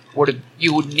Madness,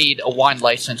 you would need a wine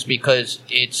license because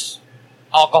it's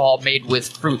alcohol made with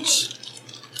fruits,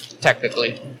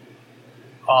 technically.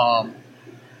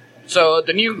 So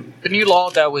the new law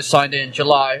that was signed in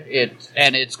July,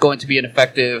 it's going to be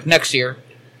effective next year,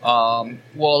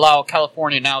 will allow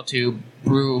California now to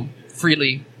brew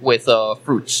freely with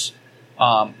fruits,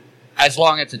 as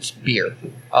long as it's beer.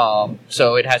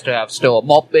 So it has to have still a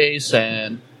malt base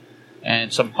and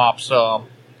some hops.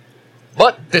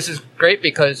 But this is great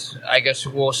because I guess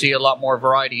we'll see a lot more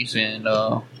varieties in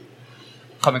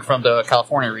coming from the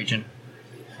California region.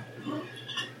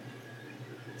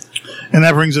 And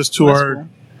that brings us to our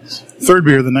third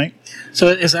beer of the night. So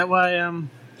is that why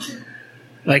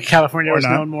California Or was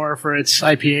not. known more for its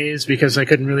IPAs because they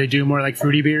couldn't really do more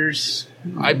fruity beers?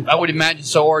 I would imagine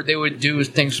so, or they would do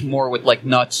things more with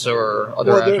nuts or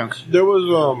other adjuncts. There was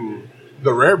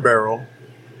the Rare Barrel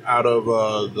out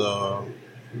of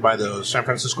by the San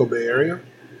Francisco Bay Area.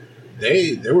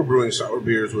 They were brewing sour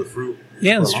beers with fruit.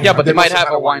 Yeah, that's true. Yeah, but they might must have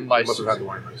had a wine They license. must have had the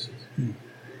wine license.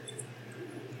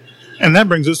 And that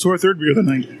brings us to our third beer of the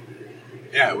night.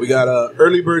 Yeah, we got a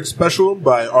Early Bird Special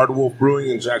by Art Wolf Brewing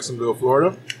in Jacksonville,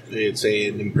 Florida. It's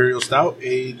an Imperial Stout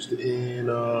aged in...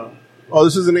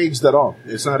 this isn't aged at all.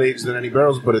 It's not aged in any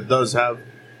barrels, but it does have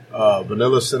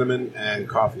vanilla, cinnamon, and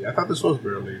coffee. I thought this was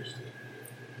barrel aged.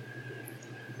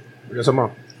 I guess I'm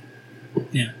wrong.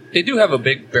 Yeah. They do have a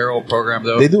big barrel program,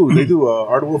 though. They do.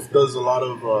 Art Wolf does a lot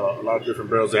of different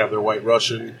barrels. They have their White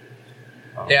Russian.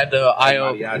 They had the Eye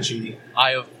of Mariachi.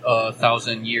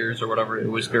 1,000 Years or whatever. It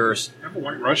was theirs. I have a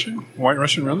White Russian? White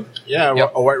Russian, really? Yeah,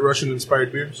 Yep. a White Russian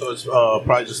inspired beer. So it's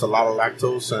probably just a lot of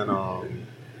lactose and I'm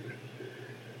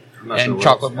not And sure what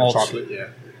chocolate else. malts. Chocolate, yeah.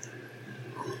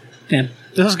 Yeah,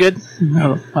 this is good.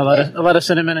 A lot of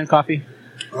cinnamon and coffee.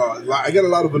 I got a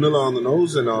lot of vanilla on the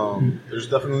nose, and there's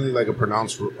definitely a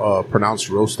pronounced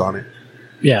roast on it.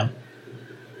 Yeah.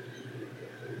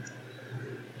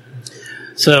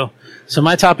 So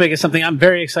my topic is something I'm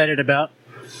very excited about.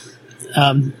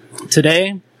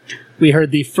 Today, we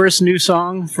heard the first new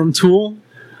song from Tool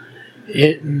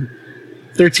in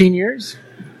 13 years,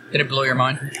 Did it blow your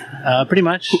mind? pretty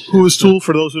much. Who is Tool,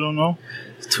 for those who don't know?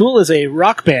 Tool is a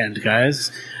rock band,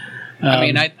 guys. I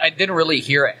mean, I didn't really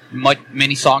hear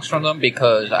many songs from them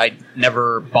because I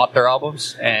never bought their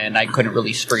albums and I couldn't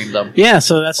really stream them. Yeah,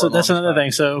 so that's For a long another time.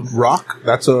 thing. So Rock?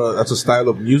 That's a style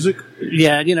of music,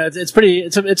 yeah,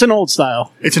 it's an old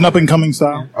style. It's an up-and-coming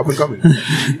style. up and coming.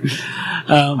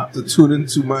 I have to tune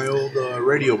into my old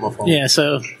radio, my phone. Yeah,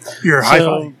 so Your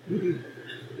hi-fi.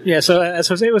 Yeah, so as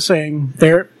Jose was saying,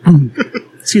 their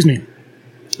excuse me,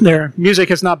 their music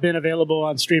has not been available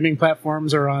on streaming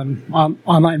platforms or on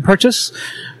online purchase,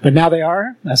 but now they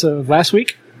are as of last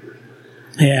week.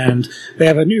 And they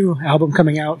have a new album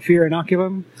coming out, Fear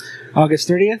Inoculum, August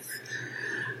 30th.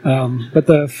 But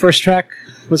the first track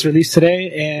was released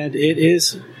today, and it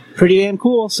is pretty damn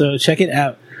cool, so check it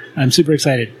out. I'm super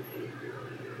excited.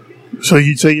 So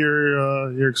you'd say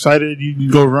you're excited?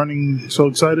 You go running so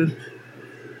excited?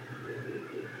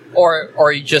 Or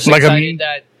are you just Like excited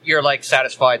that you're like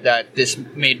satisfied that this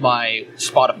made my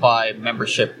Spotify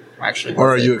membership actually worth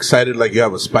Or are it? you excited like you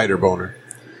have a spider boner?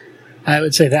 I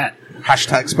would say that.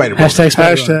 Hashtag spider boner. Hashtag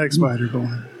Spider-Man. Hashtag spider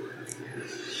boner.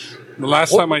 The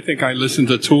last time I think I listened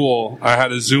to Tool, I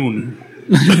had a Zune.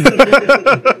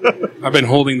 I've been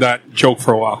holding that joke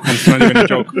for a while. It's not even a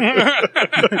joke.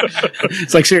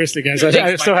 It's like, seriously, guys, I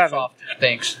Thanks, still have it. Microsoft.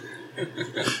 Thanks.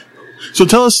 So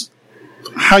tell us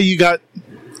how you got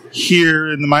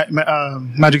here in the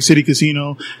Magic City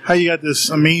Casino, how you got this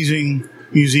amazing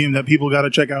museum that people got to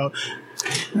check out.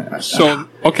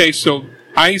 So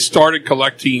I started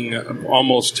collecting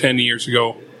almost 10 years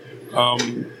ago.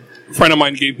 A friend of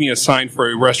mine gave me a sign for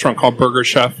a restaurant called Burger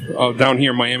Chef. Down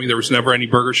here in Miami, there was never any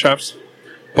Burger Chefs.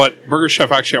 But Burger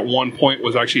Chef actually at one point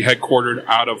was actually headquartered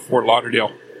out of Fort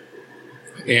Lauderdale.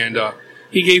 And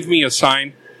he gave me a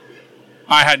sign.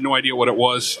 I had no idea what it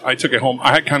was. I took it home.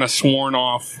 I had kind of sworn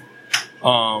off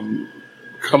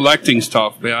collecting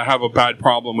stuff. I have a bad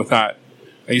problem with that.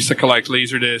 I used to collect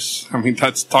Laserdiscs. I mean,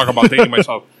 that's talk about dating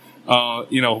myself.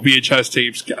 VHS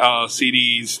tapes,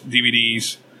 CDs,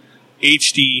 DVDs,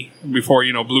 HD before,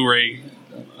 Blu-ray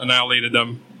annihilated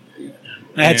them.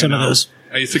 I had some of those.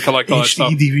 I used to collect all that HD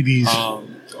stuff.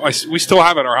 DVDs. We still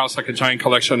have at our house like a giant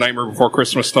collection of Nightmare Before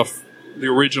Christmas stuff, the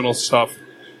original stuff,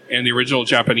 and the original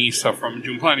Japanese stuff from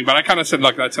June Planning. But I kind of said,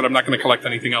 look, I said I'm not going to collect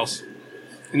anything else.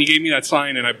 And he gave me that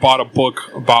sign, and I bought a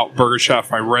book about Burger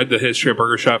Chef. I read the history of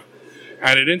Burger Chef,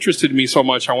 and it interested me so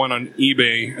much. I went on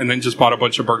eBay and then just bought a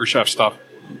bunch of Burger Chef stuff.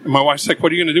 And my wife's like,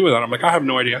 what are you going to do with that? I'm like, I have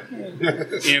no idea.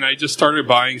 And I just started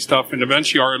buying stuff, and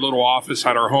eventually our little office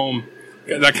at our home,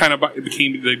 that kind of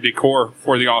became the decor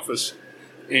for the office.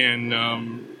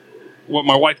 And what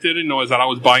my wife didn't know is that I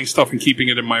was buying stuff and keeping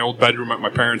it in my old bedroom at my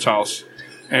parents' house.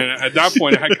 And at that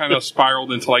point, I had kind of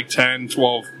spiraled into like 10,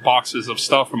 12 boxes of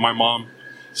stuff, and my mom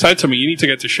said to me, you need to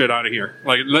get the shit out of here.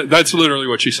 Like, that's literally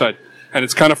what she said. And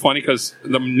it's kind of funny because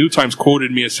the New Times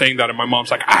quoted me as saying that, and my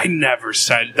mom's like, I never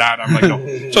said that. I'm like,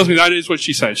 no. Trust me, that is what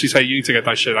she said. She said, you need to get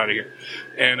that shit out of here.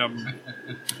 And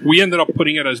we ended up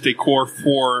putting it as decor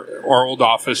for our old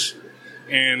office.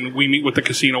 And we meet with the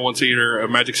casino once a year,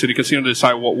 Magic City Casino, to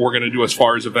decide what we're going to do as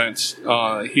far as events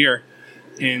here.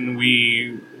 And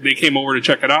they came over to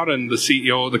check it out, and the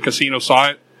CEO of the casino saw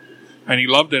it, and he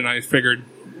loved it. And I figured,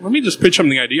 let me just pitch him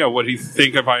the idea of what he'd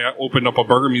think if I opened up a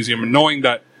burger museum, and knowing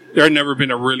that there had never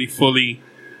been a really fully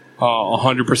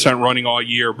 100% running all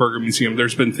year burger museum.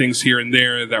 There's been things here and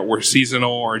there that were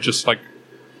seasonal or just like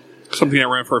something that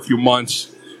ran for a few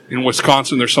months. In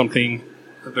Wisconsin, there's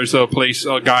a place,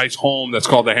 a guy's home that's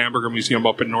called the Hamburger Museum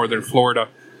up in northern Florida.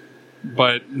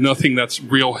 But nothing that's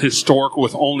real historical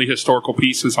with only historical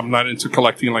pieces. I'm not into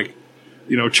collecting like,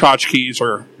 tchotchkes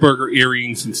or burger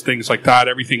earrings and things like that.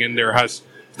 Everything in there has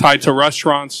tied to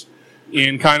restaurants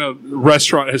and kind of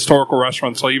historical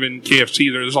restaurants. So even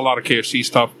KFC, there's a lot of KFC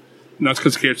stuff. And that's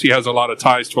because KFC has a lot of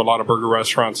ties to a lot of burger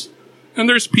restaurants. And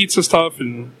there's pizza stuff,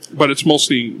 but it's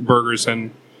mostly burgers.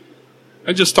 And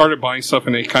I just started buying stuff,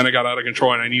 and it kind of got out of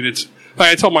control. And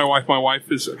I tell my wife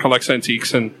collects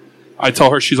antiques, and I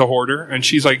tell her she's a hoarder. And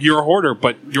she's like, you're a hoarder,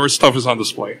 but your stuff is on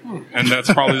display. And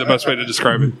that's probably the best way to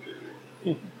describe it.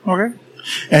 Okay.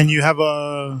 And you have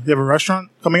a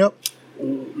restaurant coming up?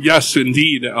 Yes,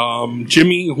 indeed.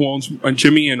 Jimmy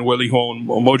and Willie who own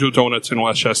Mojo Donuts in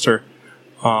Westchester.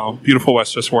 Beautiful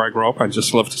Westchester, where I grew up. I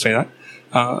just love to say that.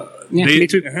 Me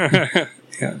too.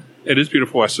 Yeah, it is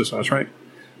beautiful Westchester. That's right.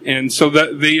 And so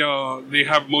that they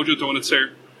have Mojo Donuts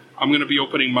there. I'm going to be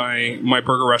opening my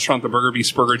burger restaurant, the Burger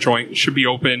Beast Burger Joint. It should be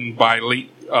open by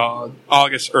late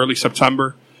August, early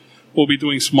September. We'll be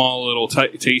doing small little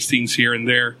tastings here and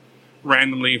there.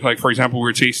 Randomly, like for example, we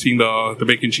were tasting the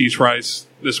bacon cheese fries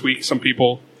this week. Some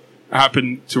people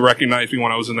happened to recognize me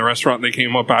when I was in the restaurant. They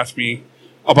came up, asked me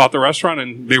about the restaurant,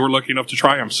 and they were lucky enough to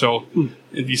try them. So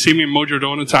if you see me in Mojo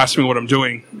Donuts, ask me what I'm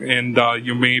doing, and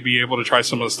you may be able to try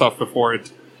some of the stuff before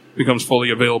it becomes fully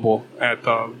available at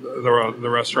the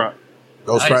restaurant.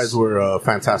 Those fries were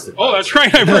fantastic. Oh, that's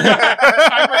right. I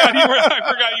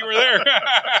forgot you were there.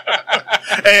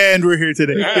 And we're here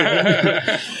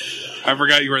today. I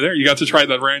forgot you were there. You got to try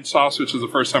the ranch sauce, which was the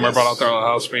first time I brought out their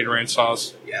house-made ranch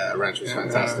sauce. Yeah, that ranch was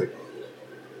fantastic.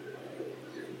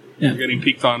 I'm getting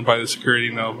peeked on by the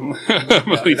security now.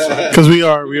 Because we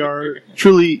are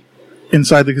truly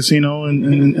inside the casino and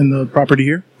in the property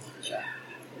here.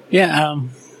 Yeah,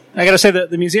 I gotta say that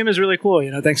the museum is really cool.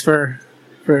 Thanks for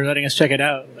letting us check it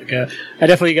out. Like, I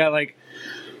definitely got like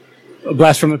a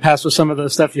blast from the past with some of the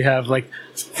stuff you have, like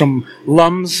from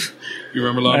Lums. You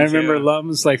remember Lums? I remember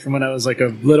Lums, like from when I was like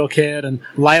a little kid, and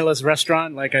Lila's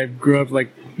restaurant. Like I grew up,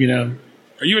 like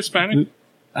Are you Hispanic?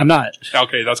 I'm not.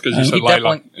 Okay, that's because you said He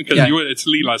Lila. definitely- Because yeah. it's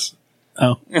Lila's.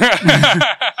 Oh,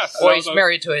 Well, he's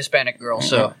married to a Hispanic girl,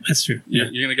 so that's true. You're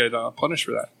going to get punished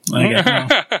for that. I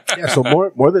get it. Yeah, so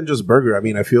more than just burger. I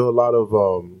mean, I feel a lot of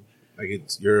like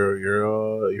it's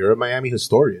you're a Miami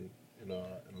historian in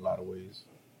a lot of ways.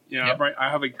 Yeah, Yep. right. I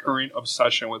have a current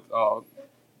obsession with.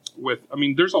 I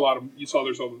mean, there's a lot of. You saw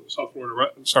there's a South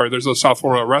Florida. There's a South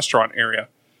Florida restaurant area,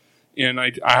 and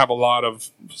I have a lot of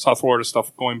South Florida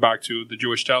stuff going back to the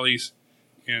Jewish delis,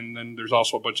 and then there's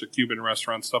also a bunch of Cuban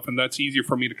restaurant stuff, and that's easier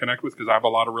for me to connect with because I have a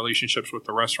lot of relationships with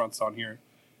the restaurants down here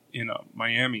in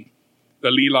Miami.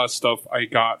 The Lila stuff I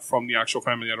got from the actual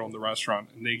family that owned the restaurant,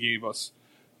 and they gave us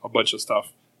a bunch of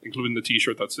stuff, including the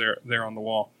T-shirt that's there on the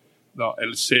wall. The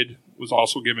El Cid was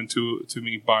also given to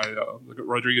me by the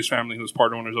Rodriguez family, who was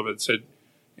part owners of El Cid,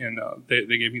 and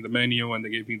they gave me the menu and they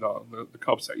gave me the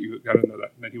cups that you got into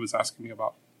that he was asking me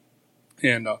about.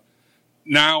 And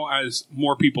now, as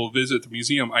more people visit the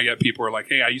museum, I get people who are like,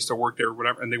 "Hey, I used to work there, or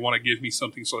whatever," and they want to give me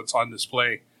something so it's on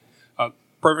display.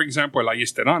 Perfect example, La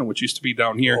Yesteran, which used to be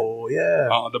down here. Oh yeah,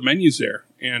 The menu's there,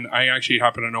 and I actually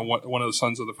happen to know one of the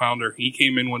sons of the founder. He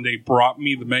came in one day, brought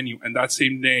me the menu, and that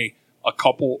same day, a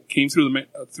couple came through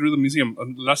the museum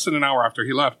less than an hour after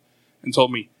he left, and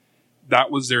told me that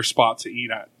was their spot to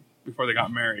eat at before they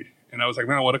got married. And I was like,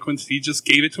 man, what a coincidence! He just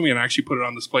gave it to me and actually put it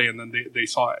on display, and then they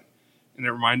saw it, and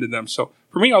it reminded them. So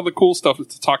for me, all the cool stuff is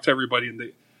to talk to everybody and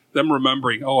them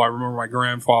remembering. Oh, I remember my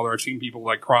grandfather. I've seen people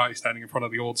like cry standing in front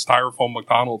of the old styrofoam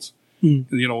McDonald's.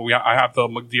 I have the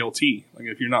McDLT. Like,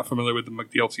 if you're not familiar with the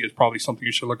McDLT, it's probably something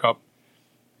you should look up.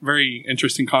 Very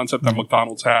interesting concept that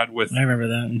McDonald's had with. I remember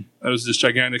that. It was this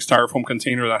gigantic styrofoam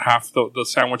container that half the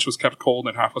sandwich was kept cold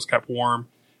and half was kept warm.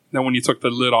 And then when you took the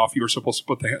lid off, you were supposed to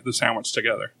put the sandwich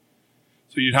together.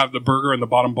 So you'd have the burger and the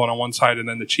bottom bun on one side, and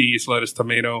then the cheese, lettuce,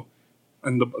 tomato,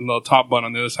 and the top bun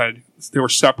on the other side. They were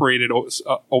separated,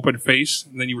 open face,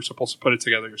 and then you were supposed to put it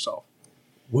together yourself.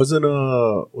 wasn't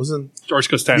George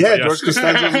Costanza. yeah yes. George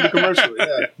Costanza was in the commercial.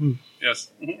 Yeah.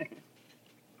 Yes.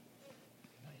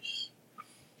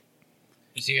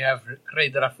 you see, you have Rey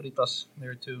de las Fritas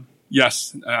there too.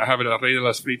 Yes, I have it at Rey de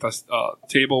las Fritas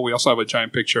table. We also have a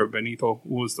giant picture of Benito,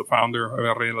 who was the founder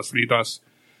of Rey de las Fritas.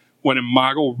 When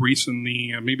Imago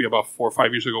recently, maybe about 4 or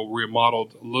 5 years ago,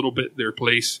 remodeled a little bit their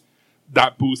place,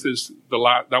 that booth is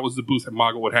that was the booth that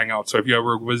Imago would hang out. So if you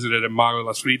ever visited Imago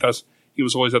Las Fritas, he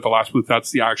was always at the last booth.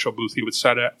 That's the actual booth he would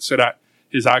sit at.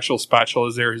 His actual spatula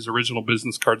is there. His original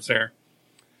business card's there.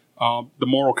 The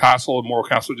Morro Castle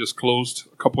just closed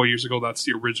a couple of years ago. That's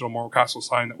the original Morro Castle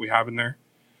sign that we have in there.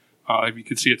 If you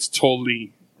can see, it's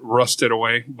totally rusted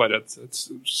away, but it's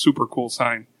a super cool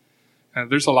sign. And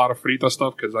there's a lot of frita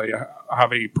stuff because I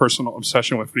have a personal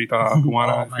obsession with frita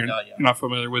cubana. If you're not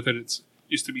familiar with it, it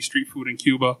used to be street food in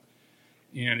Cuba,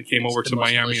 and it came over to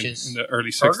Miami in the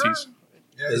early 60s.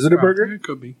 Yeah, is it a burger? It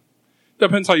could be.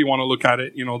 Depends how you want to look at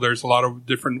it. There's a lot of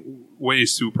different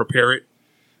ways to prepare it.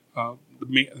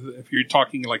 If you're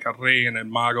talking like Arrey and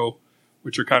Mago,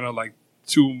 which are kind of like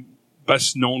two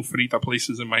best known frita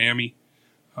places in Miami,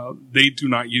 they do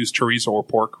not use chorizo or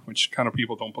pork, which kind of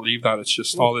people don't believe that. It's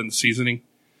just all in the seasoning.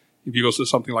 If you go to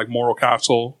something like Morro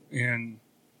Castle and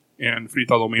Frita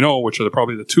Domino, which are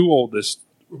probably the two oldest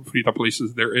frita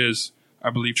places there is, I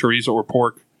believe, chorizo or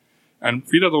pork. And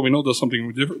Frita Domino does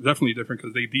something definitely different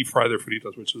because they deep fry their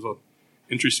fritas, which is an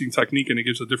interesting technique, and it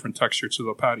gives a different texture to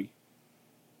the patty.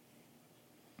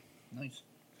 Nice.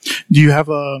 Do you have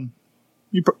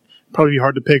probably be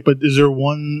hard to pick, but is there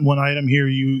one item here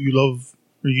you love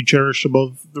or you cherish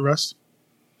above the rest?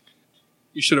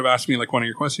 You should have asked me like one of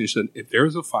your questions. You said, if there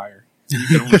was a fire, you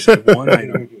could only say one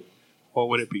item, what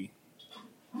would it be?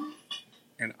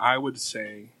 And I would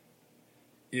say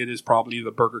it is probably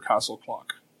the Burger Castle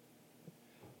clock.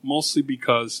 Mostly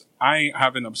because I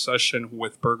have an obsession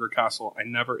with Burger Castle. I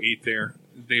never ate there.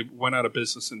 They went out of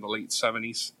business in the late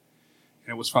 70s,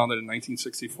 and it was founded in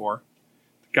 1964.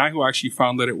 The guy who actually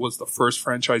founded it was the first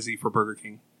franchisee for Burger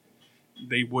King.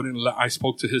 They wouldn't I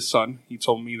spoke to his son. He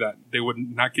told me that they would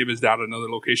not give his dad another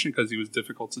location because he was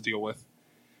difficult to deal with.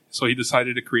 So he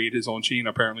decided to create his own chain.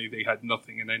 Apparently, they had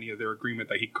nothing in any of their agreement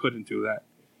that he couldn't do that.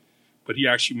 But he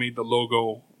actually made the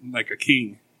logo like a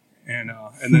king. And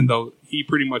then he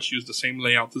pretty much used the same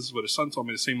layout. This is what his son told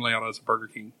me, the same layout as a Burger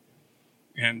King.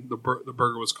 And the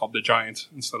burger was called the Giant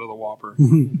instead of the Whopper.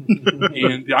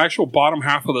 And the actual bottom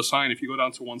half of the sign, if you go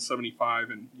down to 175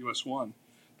 and US 1,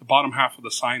 the bottom half of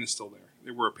the sign is still there.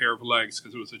 They were a pair of legs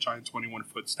because it was a giant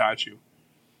 21-foot statue.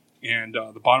 And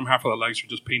the bottom half of the legs are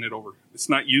just painted over. It's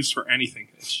not used for anything.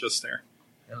 It's just there.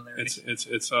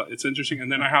 It's interesting.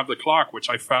 And then I have the clock, which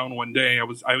I found one day.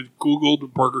 I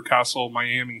Googled Burger Castle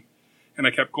Miami, and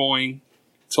I kept going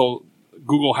till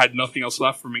Google had nothing else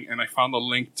left for me, and I found a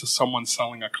link to someone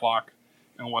selling a clock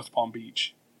in West Palm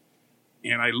Beach.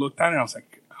 And I looked at it, and I was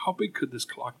like, how big could this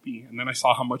clock be? And then I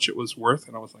saw how much it was worth,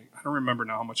 and I was like, I don't remember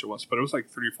now how much it was, but it was like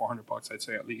 $300 or $400, I'd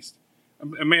say at least.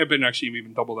 It may have been actually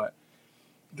even double that.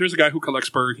 There's a guy who collects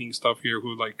Burger King stuff here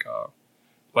who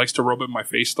likes to rub in my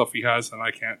face stuff he has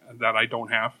that I don't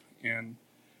have. And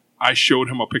I showed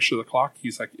him a picture of the clock.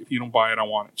 He's like, if you don't buy it, I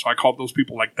want it. So I called those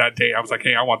people like that day. I was like,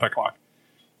 hey, I want that clock.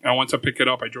 And I went to pick it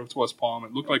up. I drove to West Palm.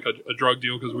 It looked like a drug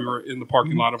deal because we were in the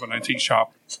parking lot of an antique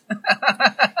shop.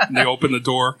 And they opened the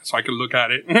door so I could look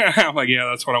at it. I'm like, yeah,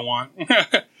 that's what I want.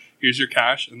 Here's your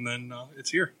cash. And then it's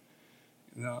here.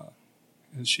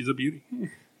 And she's a beauty.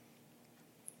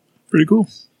 Pretty cool.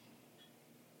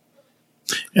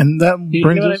 And that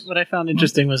brings us... What I found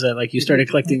interesting was that like you started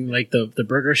collecting like the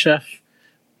Burger Chef,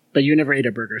 but you never ate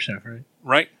a Burger Chef, right?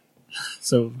 Right.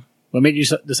 So what made you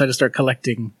decide to start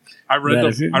collecting? I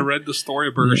read the story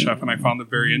of Burger Chef, and I found it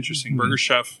very interesting. Burger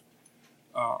Chef,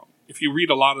 if you read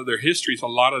a lot of their histories, a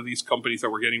lot of these companies that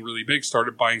were getting really big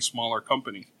started buying smaller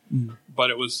companies. But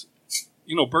it was,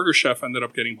 Burger Chef ended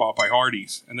up getting bought by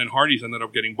Hardee's, and then Hardee's ended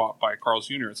up getting bought by Carl's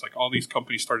Jr. It's like all these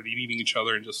companies started eating each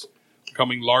other and just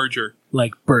becoming larger.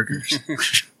 Like burgers.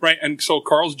 Right, and so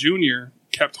Carl's Jr.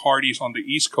 kept Hardee's on the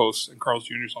East Coast and Carl's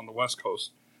Jr.'s on the West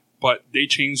Coast. But they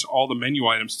changed all the menu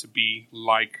items to be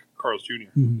like Carl's Jr.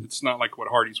 It's not like what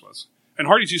Hardee's was. And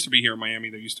Hardee's used to be here in Miami.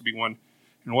 There used to be one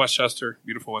in Westchester,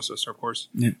 beautiful Westchester, of course,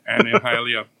 and in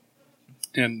Hialeah.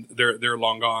 And they're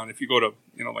long gone. If you go to,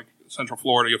 like Central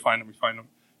Florida, you'll find them.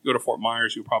 You go to Fort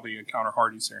Myers, you'll probably encounter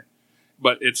Hardee's there.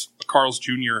 But it's Carl's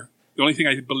Jr. The only thing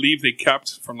I believe they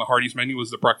kept from the Hardee's menu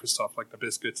was the breakfast stuff, like the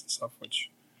biscuits and stuff, which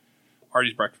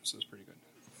Hardee's breakfast is pretty good.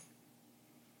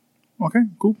 Okay,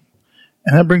 cool.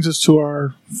 And that brings us to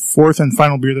our fourth and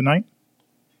final beer of the night.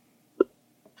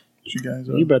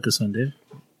 You brought this one, Dave.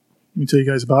 Let me tell you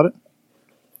guys about it.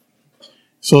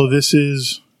 So this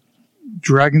is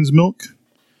Dragon's Milk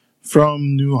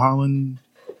from New Holland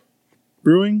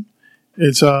Brewing.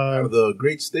 It's out of the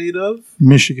great state of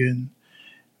Michigan.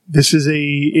 This is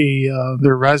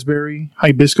their raspberry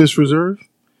hibiscus reserve,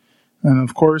 and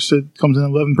of course it comes in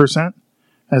 11%.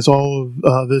 As all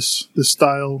of this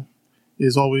style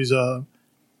is always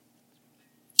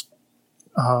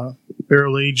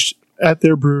barrel aged at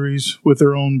their breweries with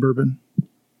their own bourbon.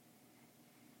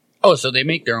 Oh, so they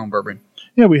make their own bourbon.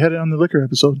 Yeah, we had it on the liquor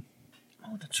episode.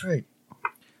 Oh, that's right.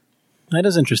 That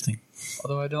is interesting.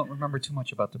 Although I don't remember too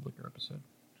much about the liquor episode.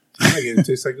 It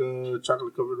tastes like a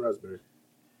chocolate covered raspberry.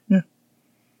 Yeah.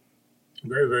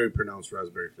 Very, very pronounced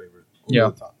raspberry flavor.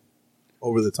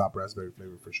 Over the top raspberry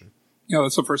flavor for sure. Yeah,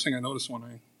 that's the first thing I noticed when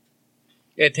I...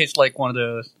 Yeah, it tastes like one of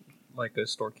the, like a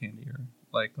store candy or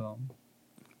like,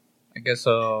 I guess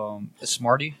a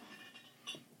Smartie.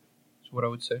 That's what I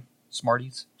would say.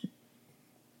 Smarties.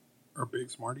 Or Big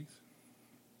Smarties.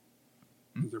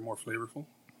 Is there more flavorful?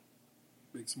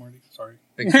 Big Smarties, sorry.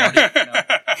 Big Smarties,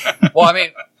 no. Well, I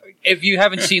mean, if you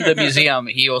haven't seen the museum,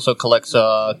 he also collects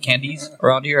candies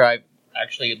around here. I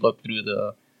actually looked through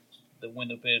the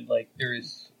window bit. Like,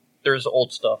 there's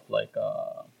old stuff like...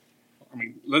 the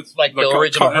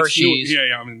original Hershey's.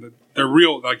 Yeah. I mean, they're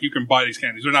real. Like, you can buy these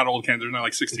candies. They're not old candies. They're not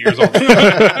like 60 years old.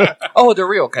 Oh, they're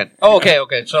real candies. Oh,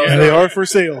 okay. So they are for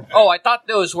sale. Oh, I thought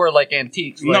those were like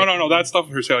antiques. Like... No. That stuff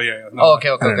for sale. Yeah. No. Oh, okay.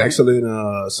 An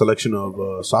excellent selection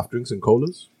of soft drinks and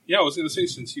colas. Yeah, I was going to say,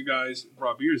 since you guys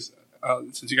brought beers, I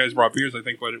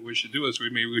think what we should do is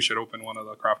maybe we should open one of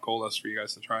the craft colas for you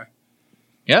guys to try.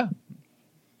 Yeah.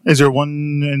 Is there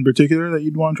one in particular that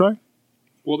you'd want to try?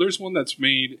 Well, there's one that's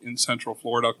made in Central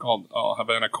Florida called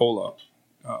Havana Cola.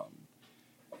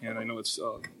 And I know it's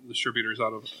distributors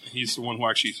he's the one who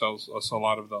actually sells us a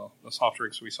lot of the soft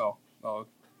drinks we sell.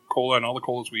 Cola and all the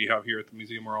colas we have here at the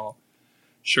museum are all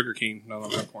sugar cane, none of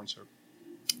them have corn syrup.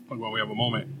 But when we have a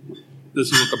moment,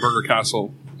 this is what the Burger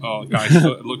Castle guys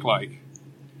look like.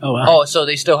 Oh, wow. Oh, so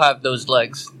they still have those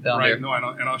legs down right, there. No, and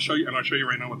I'll show you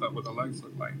right now what the legs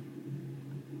look like.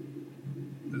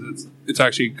 It's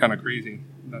actually kind of crazy.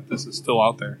 that this is still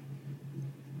out there.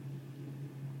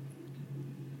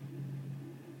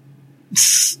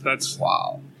 That's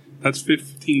Wow. That's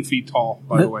 15 feet tall,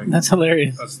 by the way. That's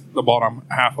hilarious. That's the bottom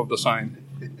half of the sign.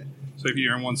 So if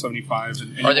you're in 175,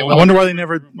 and Are they I willing- wonder why they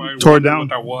never tore it down. What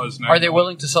that was. Are they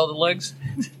willing to sell the legs?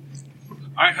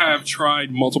 I have tried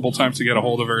multiple times to get a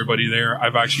hold of everybody there.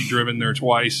 I've actually driven there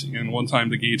twice, and one time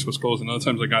the gates was closed, and other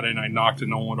times I got in, I knocked, and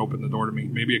no one opened the door to me.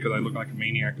 Maybe because I look like a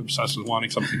maniac obsessed with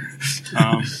wanting something.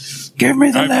 Give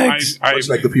me the I've- legs. Much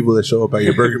like the people that show up at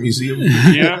your burger museum.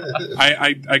 Yeah,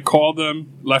 I called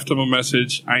them, left them a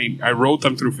message. I wrote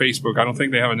them through Facebook. I don't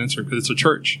think they have an Instagram because it's a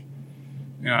church.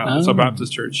 Yeah, it's a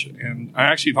Baptist church, and I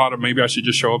actually thought of maybe I should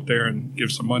just show up there and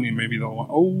give some money, and maybe they'll want.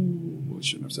 Oh, I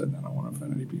shouldn't have said that. I don't want to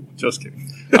offend any people. Just kidding.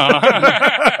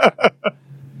 I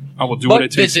will do what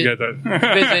it takes to get that.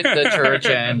 Visit the church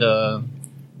and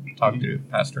talk to the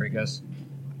pastor, I guess.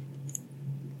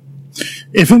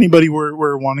 If anybody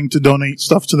were wanting to donate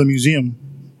stuff to the museum,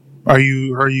 are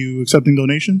you accepting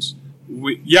donations?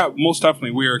 Yeah, most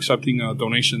definitely. We are accepting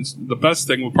donations. The best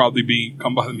thing would probably be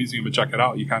come by the museum and check it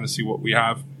out. You kind of see what we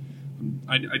have.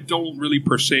 I don't really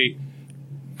per se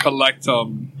collect the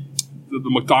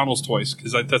McDonald's toys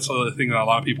because that's the thing that a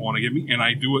lot of people want to give me, and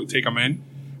I do take them in.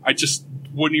 I just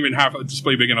wouldn't even have a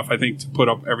display big enough, I think, to put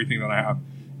up everything that I have.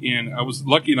 And I was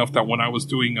lucky enough that when I was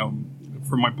doing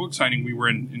for my book signing, we were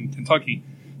in Kentucky.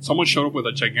 Someone showed up with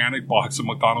a gigantic box of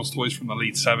McDonald's toys from the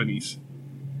late 70s.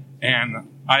 And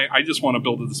I just want to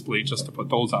build a display just to put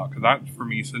those out because that, for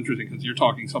me, is interesting because you're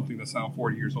talking something that's now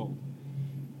 40 years old.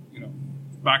 You know,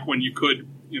 back when you could,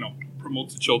 promote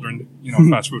to children,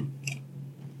 fast food.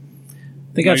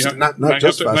 I think Now I've, you have, Not now you have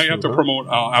just to, fast now you have food, to huh? promote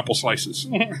apple slices.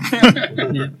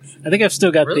 I think I've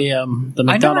still got Really? the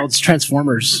McDonald's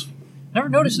Transformers. Never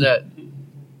noticed that.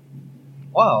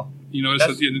 Wow. You notice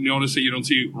that you don't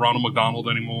see Ronald McDonald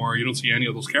anymore. You don't see any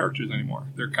of those characters anymore.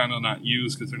 They're kind of not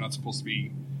used because they're not supposed to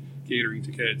be catering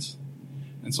to kids,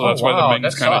 and so that's why wow, the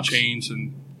menus that kind of sucks. changed.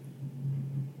 And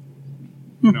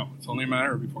it's only a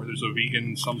matter before there's a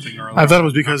vegan something or other. I thought it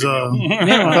was because Yeah, I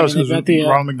thought it was they've got the,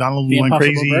 Ronald McDonald the went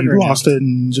Impossible crazy, Burger now. lost it,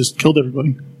 and just killed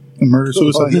everybody. And murder All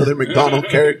the suicide. other McDonald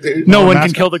characters. No one mascot.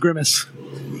 can kill the Grimace.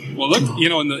 Well, look,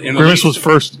 in the Grimace was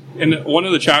first. in one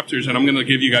of the chapters, and I'm going to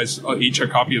give you guys each a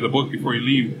copy of the book before you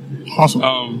leave. Awesome.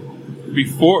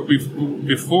 Before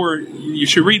you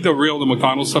should read the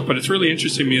McDonald's stuff, but it's really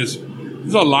interesting to me is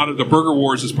there's a lot of the Burger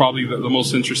Wars is probably the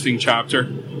most interesting chapter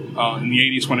in the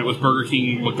 80s when it was Burger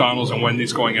King, McDonald's, and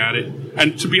Wendy's going at it.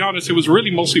 And to be honest, it was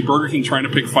really mostly Burger King trying to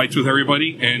pick fights with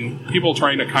everybody and people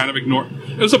trying to kind of ignore.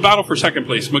 It was a battle for second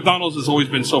place. McDonald's has always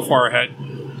been so far ahead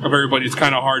of everybody. It's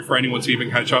kind of hard for anyone to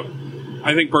even catch up.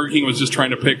 I think Burger King was just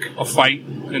trying to pick a fight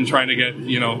and trying to get,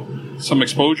 some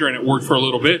exposure, and it worked for a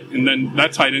little bit. And then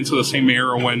that tied into the same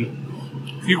era when,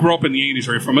 if you grew up in the 80s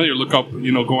or you're familiar, look up, go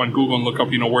on Google and look up,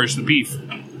 Where's the Beef?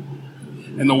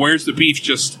 And the Where's the Beef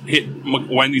just hit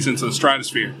Wendy's into the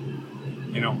stratosphere.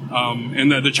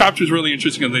 And the chapter is really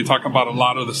interesting, and they talk about a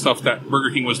lot of the stuff that Burger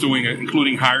King was doing,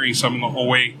 including hiring some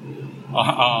away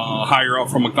higher up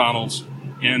from McDonald's.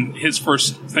 And his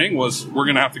first thing was, we're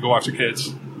going to have to go after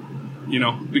kids.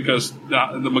 Because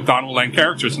the McDonald land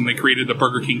characters, and they created the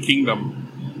Burger King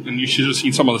Kingdom. And you should have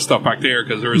seen some of the stuff back there,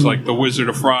 because there was like the Wizard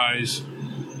of Fries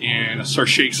and Sir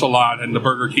Shakes-a-Lot and the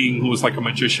Burger King, who was like a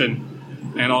magician.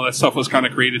 And all that stuff was kind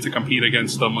of created to compete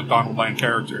against the McDonald land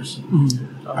characters.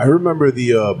 I remember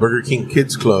the Burger King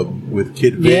Kids Club with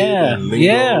Kid Vic and Lingo.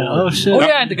 Yeah. Oh shit. Oh,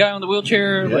 yeah, and the guy on the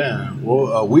wheelchair. Yeah.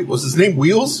 Well, was his name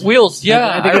Wheels? Wheels, yeah,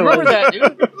 I I, think it remember that,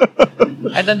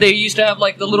 dude. And then they used to have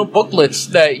like the little booklets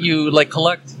that you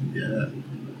collect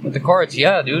with the cards.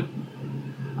 Yeah, dude.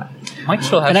 Might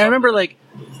still have. And I some. remember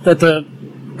that the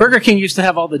Burger King used to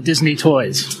have all the Disney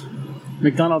toys.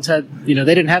 McDonald's had, they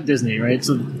didn't have Disney, right?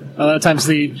 So a lot of times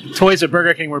the toys at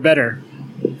Burger King were better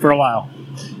for a while.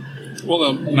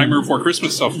 Well, the Nightmare Before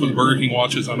Christmas stuff with Burger King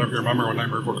watches, I don't know if you remember when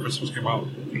Nightmare Before Christmas came out.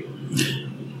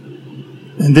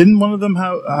 And didn't one of them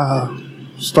have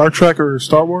Star Trek or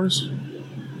Star Wars?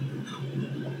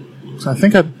 So I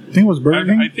think it was Burger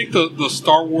King. I think the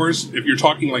Star Wars, if you're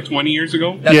talking like 20 years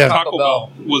ago, That's Yeah. Taco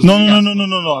Bell. was... No.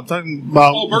 I'm talking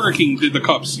about. Oh, Burger King did the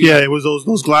cups. Yeah, it was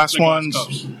those glass The glass ones.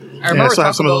 cups. I remember still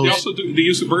have some of Taco They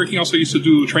those. Bell. Burger King also used to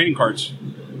do trading cards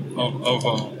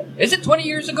of Is it 20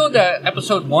 years ago that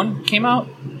episode 1 came out?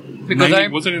 Because 90,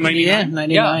 was it in 99? Yeah,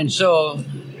 99. Yeah, so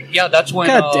that's when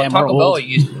Goddamn, Taco we're Bell old.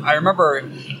 used. I remember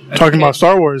Talking about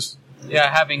Star Wars.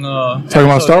 having Talking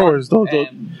about Star Wars.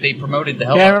 and they promoted the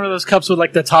hell. Yeah, I out of remember those cups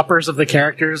with the toppers of the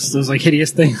characters, those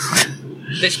hideous things.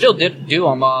 it. They still did do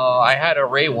them. I had a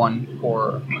Ray one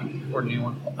for the new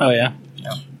one. Oh yeah.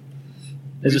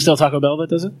 Is it still Taco Bell that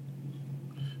does it?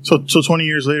 So 20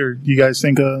 years later, you guys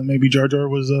think maybe Jar Jar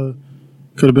was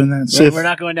could have been that Sith? We're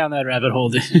not going down that rabbit hole.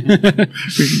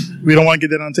 We don't want to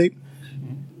get that on tape.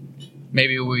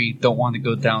 Maybe we don't want to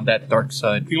go down that dark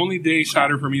side. The only day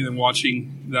sadder for me than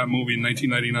watching that movie in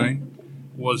 1999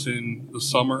 was in the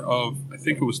summer of, I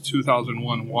think it was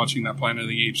 2001, watching that Planet of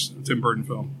the Apes Tim Burton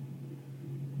film.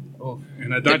 Oh,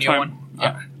 And at the that new time, one?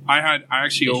 Yeah. I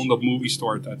actually owned a movie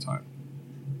store at that time,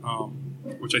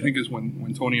 which I think is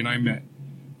when Tony and I met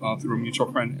through a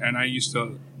mutual friend. And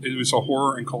it was a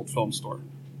horror and cult film store.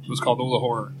 It was called Ola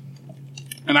Horror.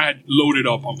 And I had loaded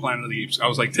up on Planet of the Apes. I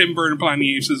was like, Tim Burton, Planet of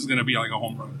the Apes, this is going to be like a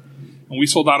home run. And we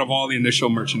sold out of all the initial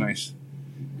merchandise.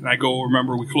 And I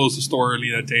remember we closed the store early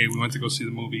that day. We went to go see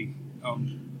the movie.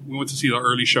 We went to see the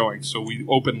early showing, so we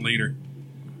opened later.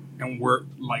 And we're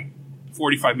like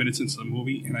 45 minutes into the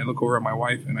movie, and I look over at my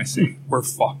wife and I say, we're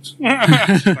fucked. She's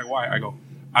like, why? I go,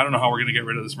 I don't know how we're going to get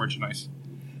rid of this merchandise.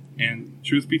 And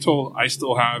truth be told, I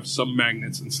still have some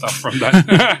magnets and stuff from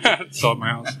that still at my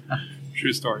house.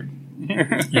 True story.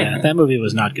 Yeah, that movie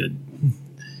was not good.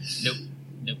 Nope,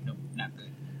 not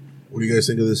good. What do you guys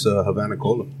think of this Havana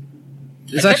Cola?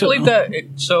 It's I can't believe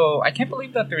that. I can't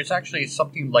believe that there's actually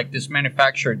something like this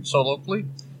manufactured so locally,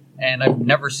 and I've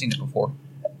never seen it before.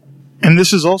 And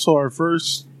this is also our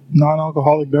first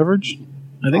non-alcoholic beverage.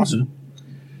 I think so.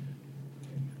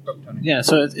 Yeah,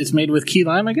 so it's made with key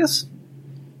lime, I guess.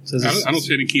 I don't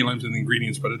see any key limes in the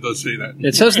ingredients, but it does say that.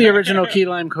 It says the original key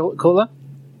lime cola.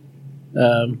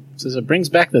 Says it brings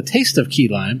back the taste of key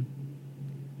lime,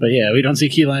 but yeah, we don't see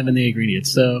key lime in the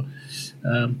ingredients. So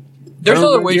There's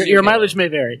other ways. Your mileage may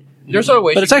vary. There's other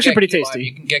ways, but it's you can actually get pretty key lime. tasty.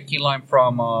 You can get key lime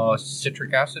from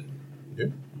citric acid. Yeah.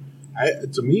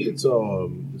 To me, it's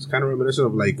kind of reminiscent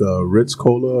of like Ritz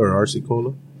Cola or RC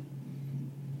Cola.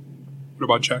 What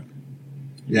about Czech?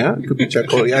 Yeah, it could be Czech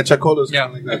Cola. Yeah, Czech Cola is Yeah.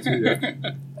 kind of like that too.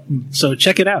 Yeah. So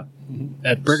check it out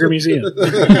at Burger Museum.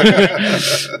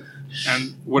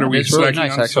 And what are we It's really snacking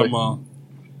nice, on?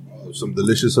 actually. Some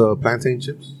delicious plantain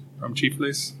chips. From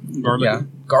Chifles? Garlic? Yeah,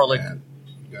 garlic, Man,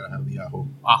 you gotta have the ajo.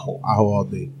 ajo. Ah. Ajo all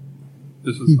day.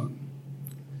 This is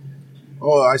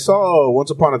Oh, I saw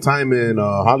Once Upon a Time in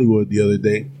Hollywood the other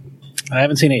day. I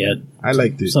haven't seen it yet, I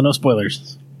liked it. so no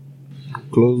spoilers.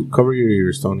 Cover your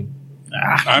ears, Tony.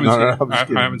 I haven't No, seen no, it. I'm just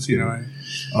kidding. I haven't seen it.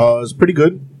 It's pretty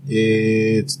good.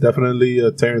 It's definitely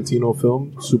a Tarantino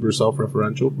film, super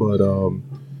self-referential, but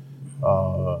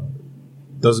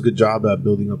does a good job at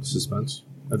building up the suspense.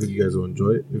 I think you guys will enjoy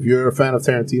it. If you're a fan of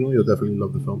Tarantino, you'll definitely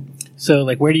love the film. So,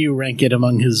 like, where do you rank it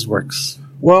among his works?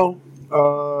 Well,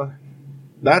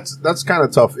 that's kind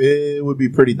of tough. It would be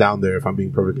pretty down there if I'm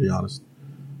being perfectly honest.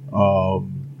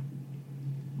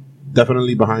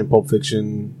 Definitely behind Pulp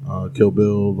Fiction, Kill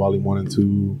Bill, Volume 1 and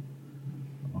 2.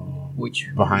 Which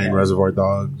Behind Reservoir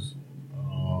Dogs.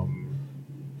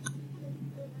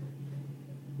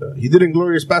 He did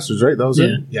Inglourious Bastards, right? That was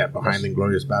it? Yeah, behind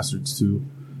Inglourious Bastards too.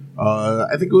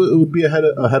 I think it would be ahead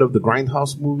of the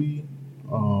Grindhouse movie.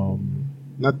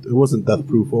 It wasn't Death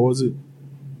Proof. What was it?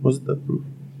 Was it Death Proof?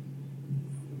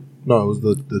 No, it was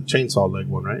the chainsaw leg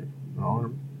one, right?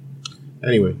 Arm.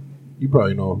 Anyway, you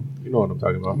probably know what I'm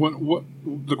talking about. What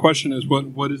the question is?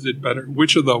 What is it better?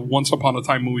 Which of the Once Upon a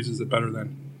Time movies is it better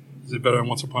than? Is it better than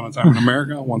Once Upon a Time in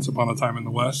America, Once Upon a Time in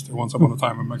the West, or Once Upon a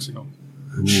Time in Mexico?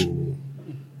 Ooh.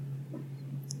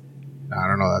 I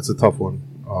don't know. That's a tough one.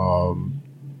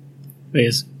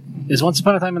 Wait, is Once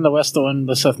Upon a Time in the West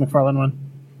the Seth MacFarlane one?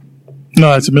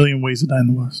 No, it's A Million Ways to Die in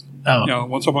the West. Oh, Yeah,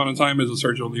 Once Upon a Time is a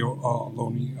Sergio Leone.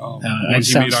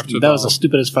 that was a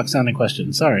stupid as fuck sounding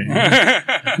question. Sorry.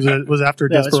 Was it after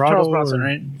Yeah, it's Desperado? Charles Bronson, or-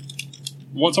 right?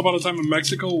 Once Upon a Time in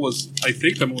Mexico was, I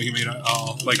think, the movie he made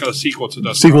like a sequel to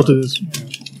that. Sequel to this.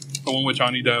 The one with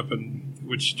Johnny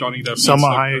Depp Selma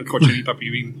Hayek, Hayek. Cochinita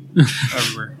Pibil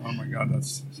everywhere. Oh my god,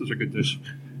 that's such a good dish.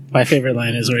 My favorite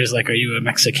line is where he's like, "Are you a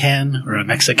Mexican or a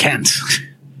Mexicant?"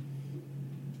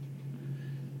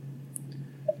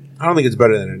 I don't think it's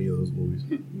better than any of those movies.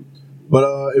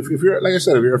 But if you're, like I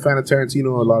said, if you're a fan of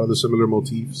Tarantino, a lot of the similar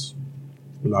motifs,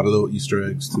 a lot of little Easter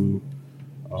eggs too.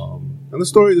 And the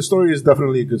story is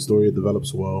definitely a good story. It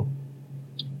develops well.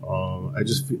 I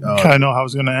just Kind of know how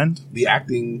it's going to end. the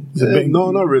acting. Is it big?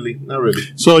 No, not really.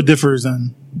 So it differs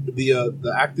then.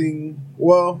 The acting.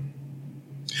 Well,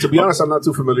 to be honest, I'm not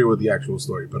too familiar with the actual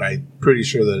story, but I'm pretty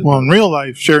sure that. Well, in real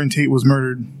life, Sharon Tate was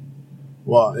murdered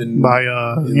in by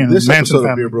in this Manson episode of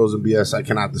family. Beer Bros and BS, I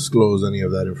cannot disclose any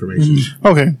of that information.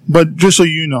 Okay, but just so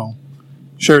you know,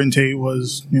 Sharon Tate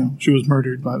was, she was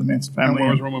murdered by the Manson And family.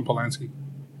 where was Roman Polanski?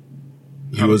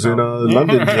 He was in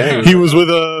London. Yeah, He was with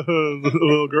a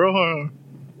little girl.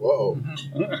 Huh? Whoa.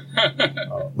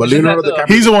 But Leonardo DiCaprio.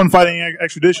 He's the one fighting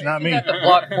extradition, not me. Isn't that the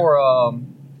plot for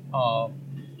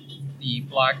the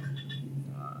Black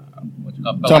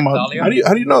Black Talking about- Dahlia?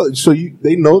 How do you know? So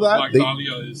they know that Black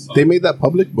Dahlia is. they made that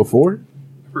public before.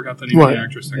 I forgot the name What? of the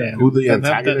actress. Yeah. Who the That-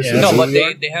 that- antagonist yeah. is? No, in but New they,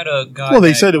 York? they had a guy. Well, they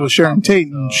that said it was Sharon got Tate,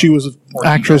 and she was an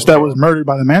 14 actress that was years murdered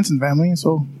by the Manson family.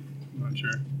 So, I'm not sure.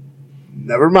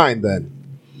 Never mind then.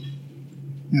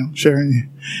 Sharon,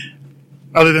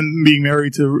 other than being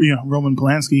married to Roman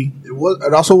Polanski.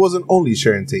 It also wasn't only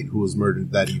Sharon Tate who was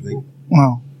murdered that evening.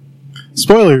 Wow,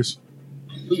 spoilers.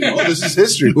 Oh, this is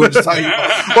history. We're just talking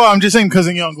about. Well, I'm just saying because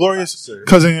in Inglourious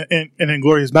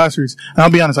Bastards, and I'll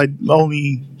be honest, I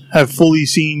only have fully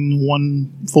seen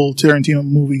one full Tarantino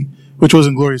movie, which was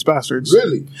Inglourious Bastards.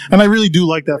 Really? And I really do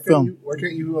like that film. Why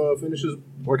can't you finish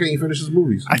his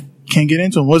movies? I can't get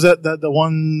into them. Was that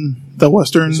the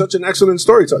Western? It's such an excellent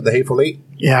story. It's The Hateful Eight.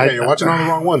 Yeah, You're watching all the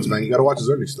wrong ones, man. You got to watch his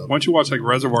early stuff. Why don't you watch like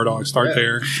Reservoir Dogs? Start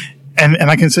there. and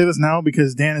I can say this now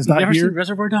because Dan is You not never here. seen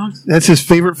Reservoir Dogs? That's his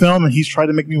favorite film, and he's tried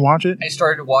to make me watch it. I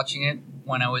started watching it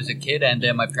when I was a kid, and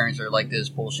then my parents are like, "This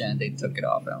bullshit," and they took it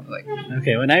off. And I was like,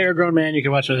 Okay, well now you're a grown man. You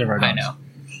can watch Reservoir Dogs. "I know."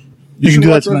 You can should do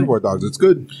that watch tonight. Reservoir Dogs. It's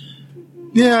good.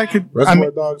 Yeah, I could.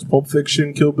 Reservoir Dogs, Pulp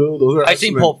Fiction, Kill Bill. Those are I've seen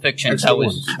excellent- Pulp Fiction. That excellent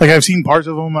was ones. Like I've seen parts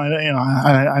of them. I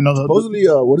know that. Supposedly,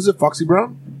 what is it? Foxy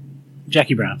Brown?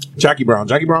 Jackie Brown. Jackie Brown.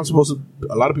 Jackie Brown's supposed to.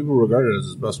 A lot of people regard it as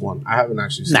his best one. I haven't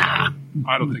actually seen Nah. it.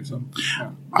 I don't think so.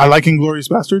 Yeah. I like Inglourious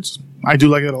Bastards. I do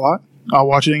like it a lot. I'll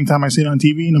watch it anytime I see it on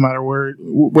TV, no matter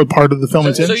what part of the film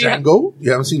it's in. So you- Django?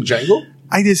 You haven't seen Django?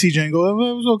 I did see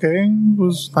Django. It was okay. I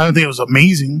don't think it was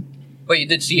amazing. But you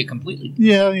did see it completely.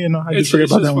 Yeah, I It's, just forget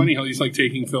it's about just that funny one. how he's like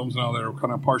taking films now that are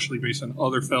kind of partially based on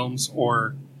other films,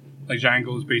 or like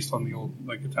Django is based on the old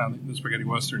like Italian, the spaghetti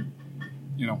western,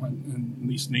 and at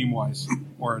least name wise,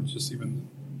 or just even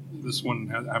this one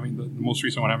having the most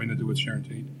recent one having to do with Sharon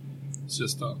Tate. It's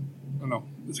just I don't know.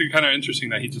 It's kind of interesting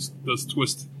that he just does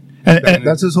twist. And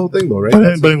That's his whole thing, though, right? but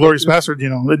That's Inglourious Bastard,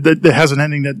 it has an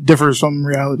ending that differs from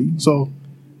reality. So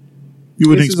you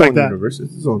wouldn't it's his expect own that. Universe.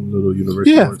 It's his own little universe.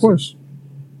 Yeah, of course.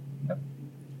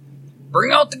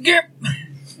 Bring out the gimp.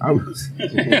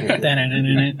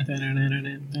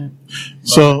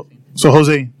 So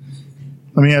Jose,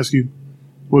 let me ask you,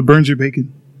 what burns your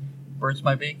bacon? Burns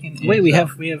my bacon. Wait, is,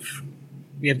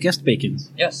 we have guest bacon.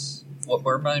 yes. What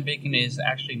burns my bacon is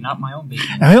actually not my own bacon.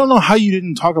 And I don't know how you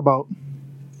didn't talk about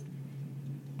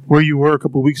where you were a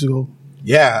couple of weeks ago.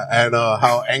 Yeah, and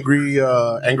how Angry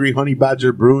Honey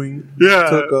Badger Brewing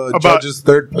took about judge's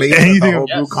third place at anything- the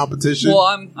homebrew Yes. competition. Well,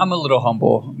 I'm a little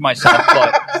humble myself,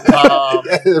 but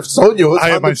If Sonia was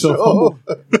I on am the myself show, humble.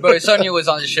 but if Sonia was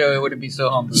on the show, it wouldn't be so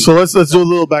humble. So let's do a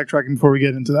little backtracking before we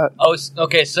get into that. Oh,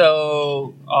 okay.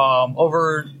 So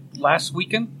over last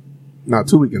weekend, no,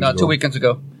 2 weekends ago. 2 weekends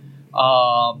ago,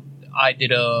 I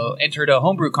entered a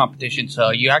homebrew competition. So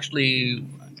you actually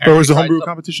Where was the tried homebrew some-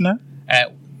 competition at?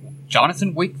 at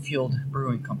Jonathan Wakefield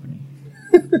Brewing Company.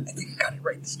 I think I got it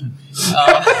right this time.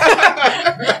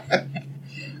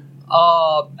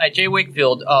 At J.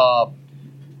 Wakefield,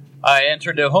 I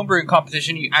entered the homebrewing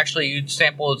competition. You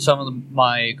sampled some of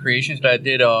my creations that I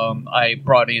did. I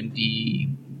brought in the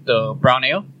brown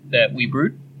ale that we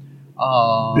brewed.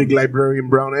 Big Librarian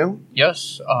Brown Ale.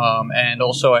 Yes, and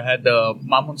also I had the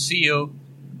Mamoncillo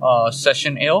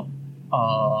Session Ale,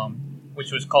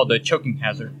 which was called the Choking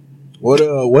Hazard. What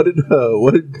did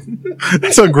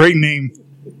That's a great name.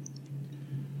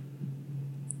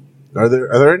 are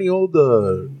there any old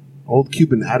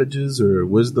Cuban adages or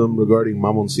wisdom regarding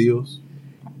mamoncillos?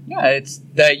 Yeah, it's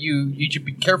that you should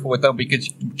be careful with them because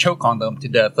you can choke on them to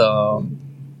death.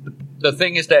 The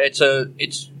thing is that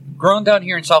it's grown down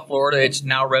here in South Florida. It's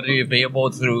now readily available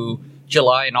through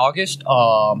July and August.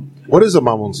 What is a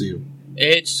mamoncillo?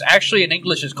 It's actually in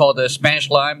English it's called Spanish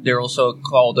lime. They're also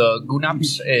called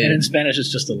gunaps, And in Spanish,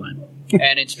 it's just a lime.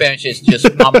 and in Spanish it's just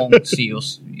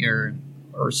mamoncillos,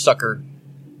 or sucker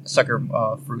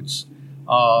fruits.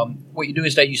 What you do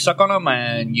is that you suck on them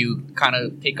and you kind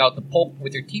of take out the pulp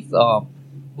with your teeth.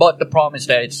 But the problem is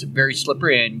that it's very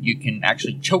slippery and you can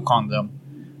actually choke on them.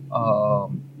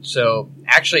 So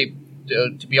actually,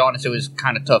 to be honest, it was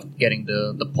kind of tough getting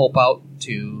the pulp out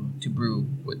to brew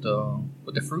with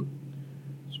the fruit.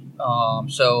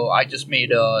 So I just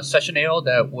made a session ale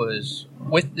that was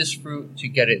with this fruit to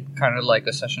get it kind of like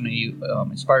a session ale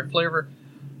inspired flavor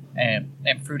and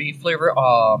fruity flavor.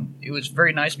 It was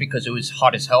very nice because it was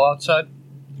hot as hell outside.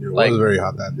 It Like- was very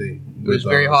hot that day. It was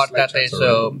very hot that day,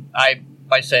 so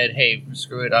I said, "Hey,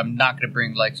 screw it! I'm not going to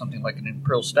bring like something like an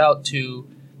Imperial Stout to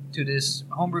this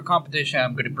homebrew competition.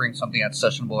 I'm going to bring something that's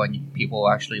sessionable and people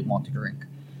actually want to drink."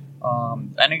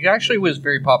 And it actually was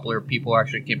very popular. People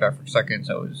actually came back for second,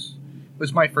 so it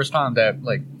was my first time that,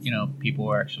 like, people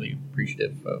were actually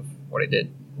appreciative of what I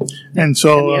did. And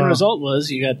so And the end result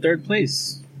was you got third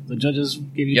place. The judges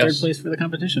gave you Yes. third place for the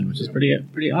competition, which is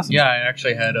pretty awesome. Yeah, I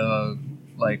actually had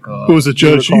who was the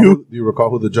judge? Do You? you recall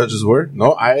who the judges were?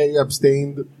 No, I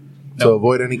abstained to No.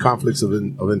 avoid any conflicts of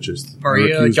interest. I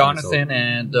Maria, recused Jonathan,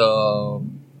 and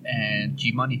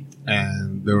G Money, myself.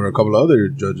 And there were a couple of other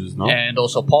judges, no? and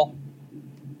also Paul.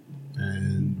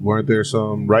 And weren't there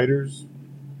some writers?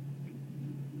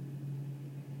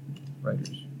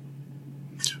 Writers.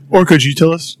 Or could you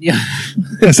tell us Yeah.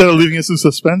 instead of leaving us in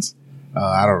suspense?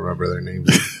 I don't remember their names.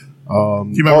 Do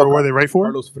you remember where they write for?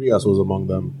 Carlos Frias was among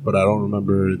them, but I don't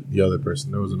remember the other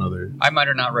person. There was another. I might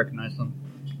have not recognized them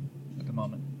at the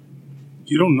moment.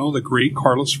 You don't know the great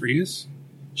Carlos Frias,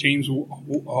 James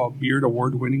Beard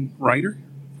Award-winning writer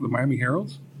for the Miami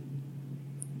Herald?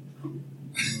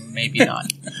 Maybe not.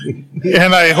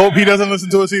 And I hope he doesn't listen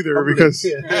to us either because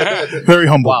very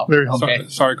humble, Wow. very humble. Okay.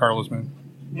 Sorry, Carlos, man.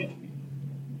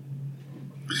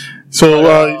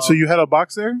 So, so you had a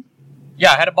box there?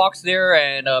 Yeah, I had a box there,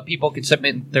 and people could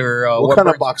submit their. What kind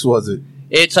of burns- box was it?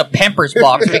 It's a Pampers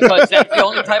box because that's the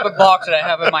only type of box that I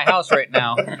have in my house right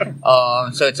now.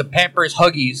 So it's a Pampers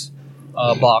Huggies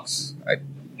box.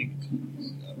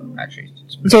 Actually,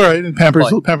 It's all right. And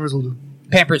Pampers, What? Pampers will do.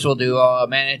 Pampers will do.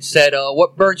 And it said,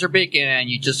 "What birds are bacon?" And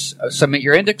you just submit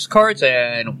your index cards,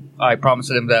 and I promised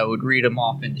them that I would read them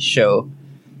off in the show.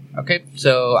 Okay,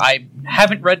 so I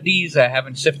haven't read these. I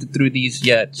haven't sifted through these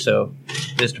yet. So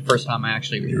this is the first time I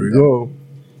actually read Here we them. go.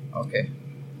 Okay.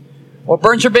 What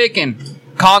burns your bacon?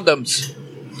 Condoms.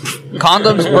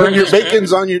 Condoms burn Burn your your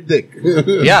bacon's on your dick.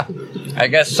 Yeah. I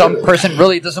guess some person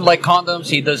really doesn't like condoms.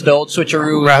 He does the old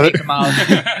switcheroo Rather- and take them out.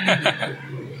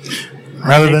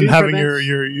 Rather They than do having prevent,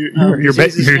 your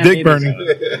diseases your and dick babies. burning.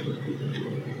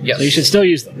 Yes. So you should still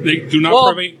use them. They do not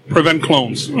Well- prevent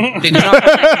clones. They do not-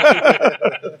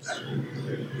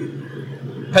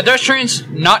 Pedestrians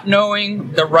not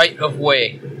knowing the right of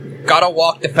way. Gotta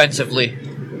walk defensively.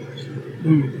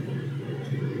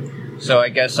 So I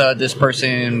guess this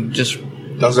person just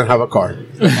Doesn't have a car.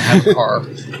 doesn't have a car.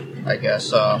 I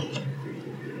guess.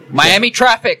 Miami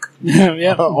traffic.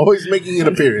 Yeah. Always making an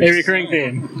appearance. A recurring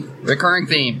theme. Recurring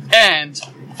theme. And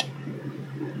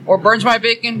or burns my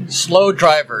bacon, slow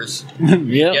drivers.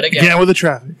 Yet Yep. again. Yeah, with the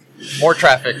traffic. More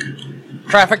traffic.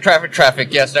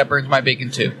 Traffic. Yes, that burns my bacon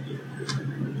too.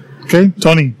 Okay,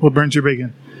 Tony, what burns your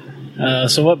bacon?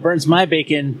 So what burns my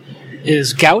bacon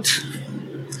is gout.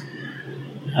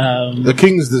 The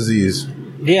king's disease.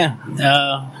 Yeah.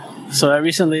 So I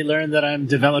recently learned that I'm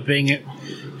developing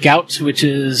gout, which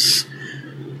is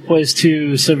poised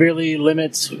to severely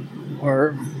limit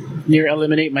or near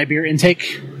eliminate my beer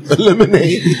intake,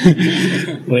 Eliminate.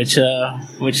 which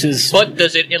is But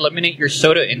does it eliminate your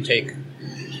soda intake?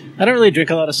 I don't really drink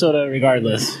a lot of soda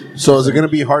regardless. So is it going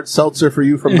to be hard seltzer for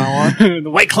you from now on? The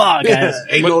White Claw, guys.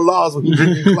 Ain't no laws when you're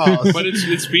drinking claws. But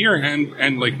it's beer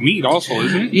and like meat also,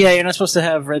 isn't it? Yeah, you're not supposed to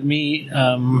have red meat.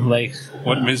 Like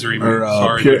What misery, man. Or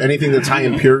Sorry. anything that's high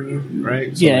in purine,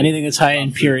 right? So yeah, anything that's high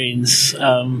in purines.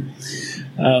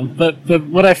 But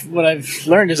what I've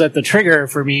learned is that the trigger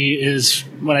for me is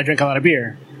when I drink a lot of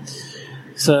beer.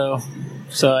 So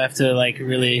I have to like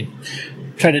really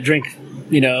try to drink,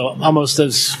 almost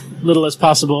as little as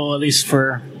possible, at least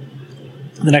for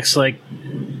the next like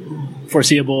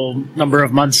foreseeable number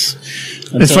of months.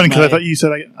 It's funny because I thought you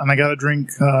said I got to drink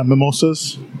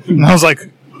mimosas, and I was like,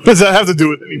 what does that have to do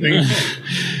with anything?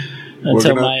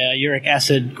 until gonna- my uric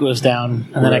acid goes down,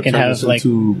 and then I can have like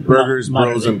to burgers,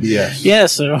 bros, and moderately. BS. Yeah,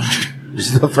 so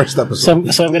This is the first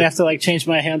episode. so I'm gonna have to like change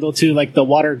my handle to like the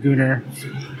Water Gooner.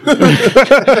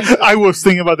 I was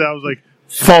thinking about that. I was like,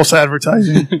 false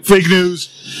advertising, fake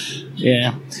news.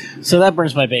 Yeah, so that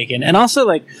burns my bacon, and also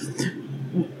like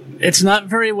it's not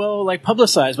very well like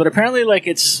publicized, but apparently like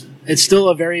it's still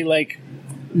a very like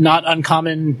not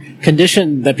uncommon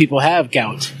condition that people have,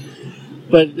 gout.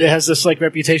 But it has this like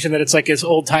reputation that it's like this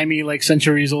old timey like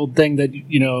centuries old thing that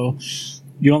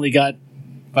you only got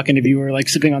fucking if you were like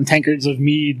sipping on tankards of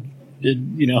mead,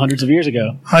 hundreds of years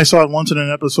ago. I saw it once in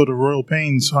an episode of Royal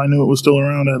Pains, so I knew it was still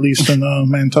around, at least in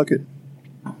Nantucket.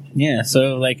 Yeah,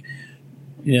 so like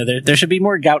there should be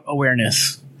more gout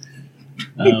awareness.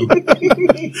 So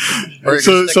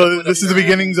this is the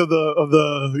beginnings of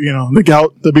the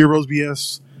gout, the Beer Bros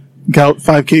BS gout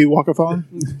 5K walkathon,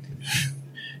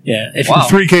 Yeah, if Wow.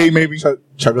 3K maybe.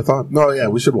 Chugathon? No, yeah,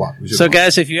 we should walk. We should So, walk.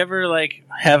 guys, if you ever like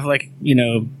have like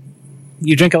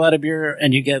you drink a lot of beer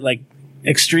and you get like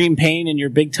extreme pain in your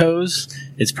big toes,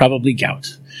 it's probably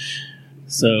gout.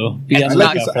 So be on I the like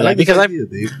lookout this, for I that like this because idea,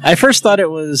 Dave. I first thought it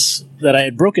was that I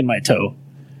had broken my toe.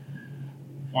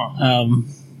 Wow.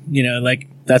 Like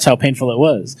that's how painful it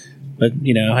was. But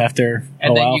after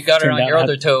And a then while, you got it turned on out your how-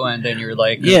 other toe, and then you're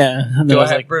like, Yeah, and then do I I was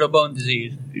have like, brittle bone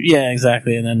disease? yeah,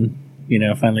 exactly. And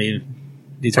then finally Are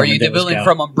determined you the it was villain gout.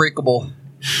 from Unbreakable?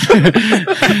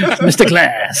 Mr.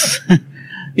 Glass?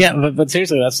 Yeah, but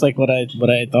seriously, that's like what I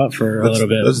thought for a little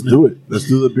bit. Let's do it. Let's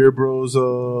do the Beer Bros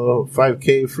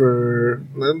 5K for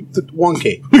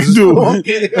 1K. Let's do it.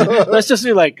 1K. Let's just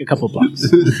do like a couple blocks.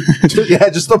 Yeah,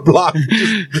 just a block.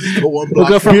 Just go one block. We'll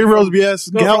go from Beer Bros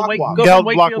BS. go Gal, from, Wake, walk. go Gal from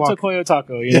block Wakefield to walk. Koyo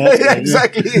Taco. Yeah, yeah,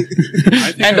 exactly.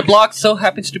 I think And the block so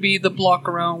happens to be the block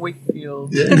around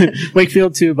Wakefield.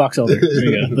 Wakefield to Box Elder. There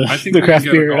you go. I think The we craft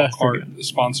can get beer. a golf cart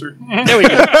sponsor. There we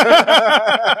go.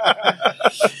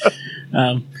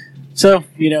 So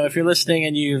if you're listening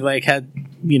and you've like had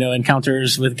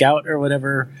encounters with gout or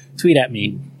whatever, tweet at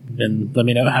me and let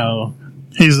me know how.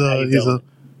 He's you a feel?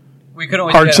 We could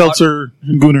always hard get seltzer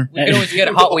gooner. We could always get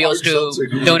Hot Wheels Hard seltzer.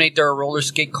 to donate their roller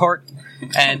skate cart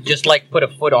and just like put a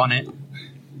foot on it.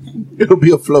 It'll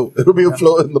be a float. It'll be a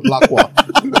float in the block walk.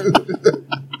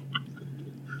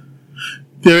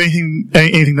 Do you have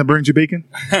anything that burns your bacon?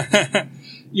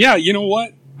 Yeah, you know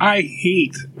what? I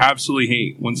absolutely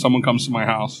hate when someone comes to my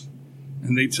house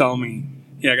and they tell me,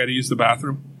 "Yeah, I got to use the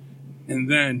bathroom," and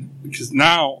then because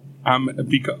now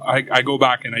I go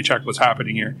back and I check what's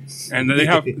happening here, and then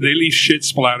they leave shit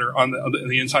splatter on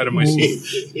the inside of my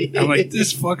seat. I'm like,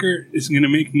 this fucker is gonna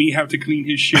make me have to clean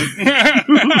his shit.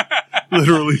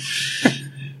 Literally.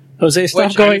 Jose, stop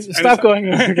Which- going. and it's- Stop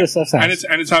going over to Steph's house.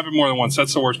 And it's happened more than once.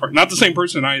 That's the worst part. Not the same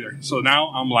person either. So now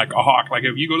I'm like a hawk. Like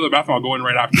if you go to the bathroom, I'll go in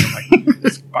right after you. I'm like,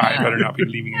 this guy better not be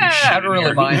leaving any shit. I don't in really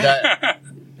here. mind that.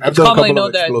 I've It's done a commonly couple known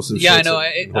of that. explosive Yeah, I shits know.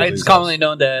 in Jose's It's commonly house.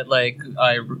 known that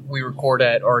we record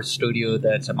at our studio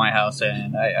that's at my house,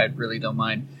 and I really don't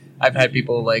mind. I've had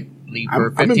people like leave for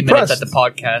I'm 15 minutes at the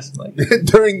impressed. podcast. Like,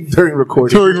 during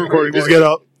recording. During recording, just get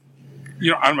out.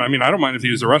 I don't mind if they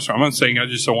use the restroom. I'm not saying I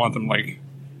just don't want them like.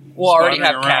 well, I already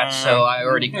have Splattering cats, around. so I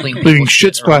already clean Leaving people's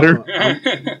shit around.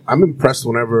 splatter. I'm impressed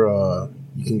whenever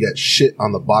you can get shit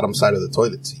on the bottom side of the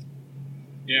toilet seat.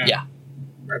 Yeah. Yeah.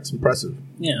 That's impressive.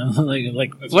 Yeah,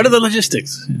 like That's what are the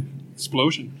logistics?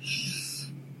 Explosion.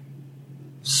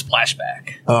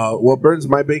 Splashback. What burns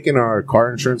my bacon are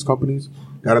car insurance companies.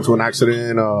 Got into an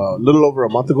accident a little over a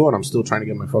month ago, and I'm still trying to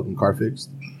get my fucking car fixed.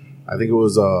 I think it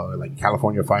was like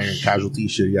California Fire and Casualty,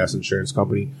 shitty ass insurance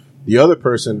company. The other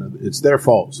person, it's their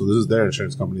fault, so this is their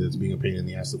insurance company that's being a pain in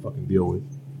the ass to fucking deal with.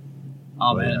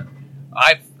 Oh man,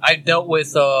 I dealt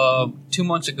with 2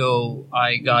 months ago.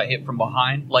 I got hit from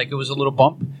behind, like it was a little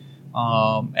bump,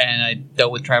 and I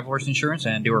dealt with Travelers Insurance,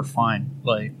 and they were fine.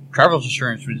 Like Travelers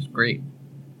Insurance was great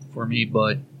for me,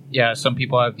 but yeah, some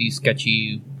people have these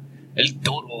sketchy El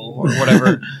Toro or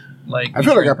whatever. Like I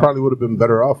feel like I probably would have been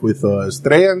better off with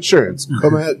Estrella Insurance.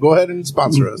 Go ahead and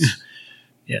sponsor us.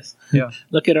 Yes. Yeah.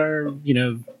 Look at our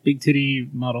big titty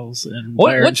models and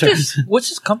buy our What's insurance. this? What's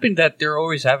this company that they're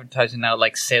always advertising now,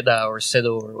 like Seda or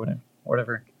Sedo or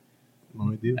whatever?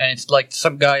 No idea. And it's like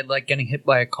some guy like getting hit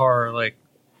by a car, like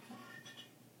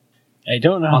I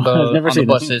don't know. on the I've never on the seen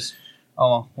this. buses. Oh,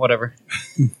 well, whatever.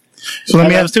 So let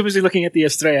me I ask. was too busy looking at the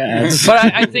Estrella ads.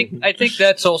 But I think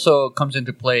that's also comes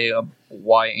into play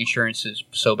why insurance is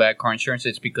so bad. Car insurance,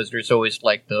 it's because there's always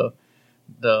like the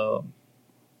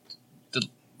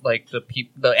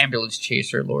ambulance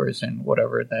chaser lures and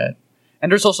whatever that.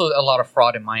 And there's also a lot of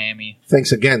fraud in Miami.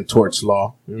 Thanks again, Torch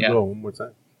Law. Here we Yeah. go one more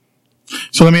time.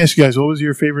 So let me ask you guys, what was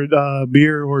your favorite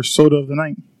beer or soda of the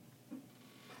night?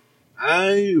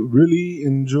 I really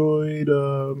enjoyed.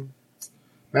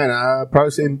 I'd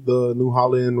probably say the New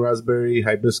Holland Raspberry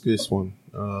Hibiscus one.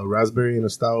 Raspberry and a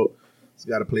stout. It's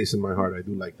got a place in my heart. I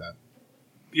do like that.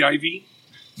 The IV.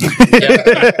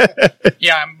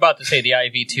 Yeah, I'm about to say the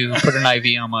IV too. Put an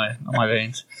IV on my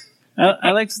veins.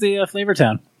 I liked the Flavor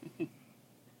Town.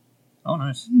 Oh,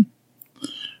 nice.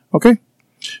 Okay.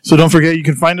 So don't forget, you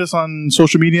can find us on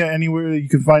social media anywhere you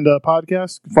can find a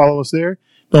podcast. Follow us there.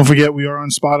 Don't forget, we are on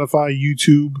Spotify,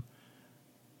 YouTube,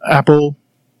 Apple.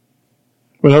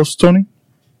 What else, Tony?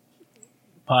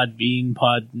 Podbean,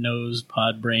 Pod Nose,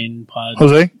 Pod Brain, Pod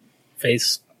Jose?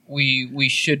 Face. We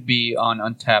should be on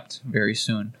Untapped very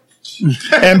soon.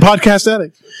 And Podcast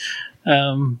Addict.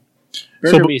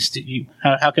 Burger Beast,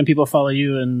 how can people follow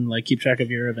you and like keep track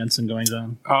of your events and goings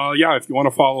on? If you want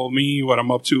to follow me, what I'm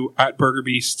up to at Burger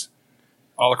Beast,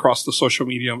 all across the social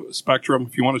media spectrum.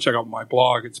 If you want to check out my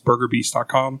blog, it's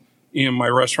burgerbeast.com. And my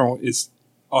restaurant is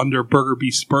under Burger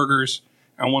Beast Burgers.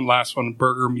 And one last one,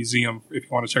 Burger Museum, if you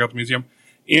want to check out the museum.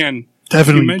 And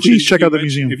Definitely. Please check out the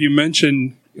museum. If you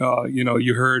mention,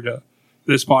 you heard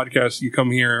this podcast, you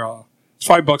come here. It's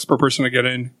 $5 per person to get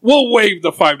in. We'll waive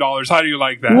the $5. How do you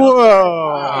like that?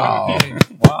 Whoa!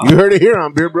 Wow. You heard it here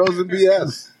on Beer Bros and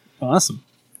BS. Awesome.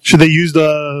 Should they use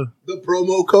the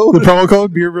promo code? The promo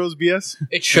code Beer Bros BS?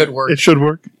 It should work. It should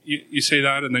work. You say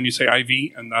that, and then you say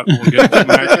IV, and that will get the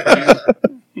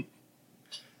magic.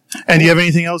 And do you have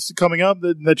anything else coming up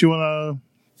that you want to?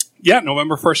 Yeah,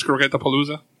 November 1st, Croqueta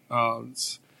Palooza.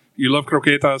 You love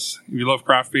croquetas, if you love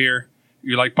craft beer, if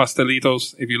you like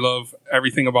pastelitos, if you love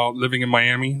everything about living in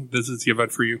Miami, this is the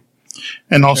event for you.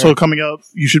 And also coming up,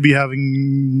 you should be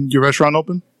having your restaurant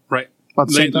open? Right. About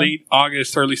the same time? Late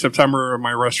August, early September,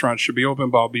 my restaurant should be open,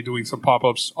 but I'll be doing some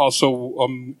pop-ups. Also,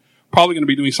 probably going to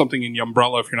be doing something in the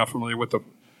Umbrella, if you're not familiar with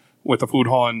the food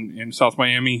hall in South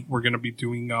Miami. We're going to be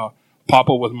doing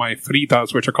pop-up with my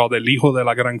fritas, which are called El Hijo de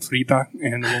la Gran Frita,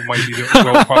 and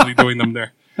we'll probably doing them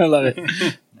there. I love it.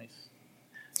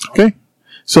 Okay.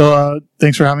 So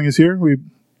thanks for having us here. We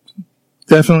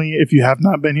definitely, if you have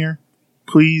not been here,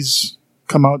 please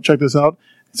come out, check this out.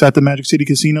 It's at the Magic City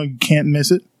Casino. You can't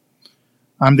miss it.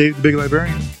 I'm Dave, the Big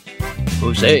Librarian.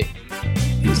 Jose.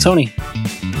 It's Tony.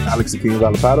 Alex the King of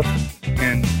Alapata.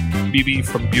 And BB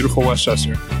from beautiful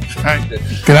Westchester. All right.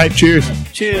 Good night. Cheers.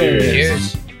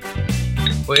 Cheers.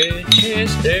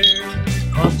 Winchester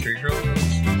Country Roads.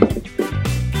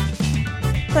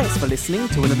 Thanks for listening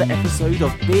to another episode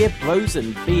of Beer Bros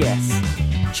and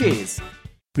BS. Cheers.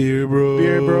 Beer Bros.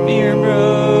 Beer Bros. Beer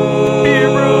Bros. Beer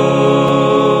Bros.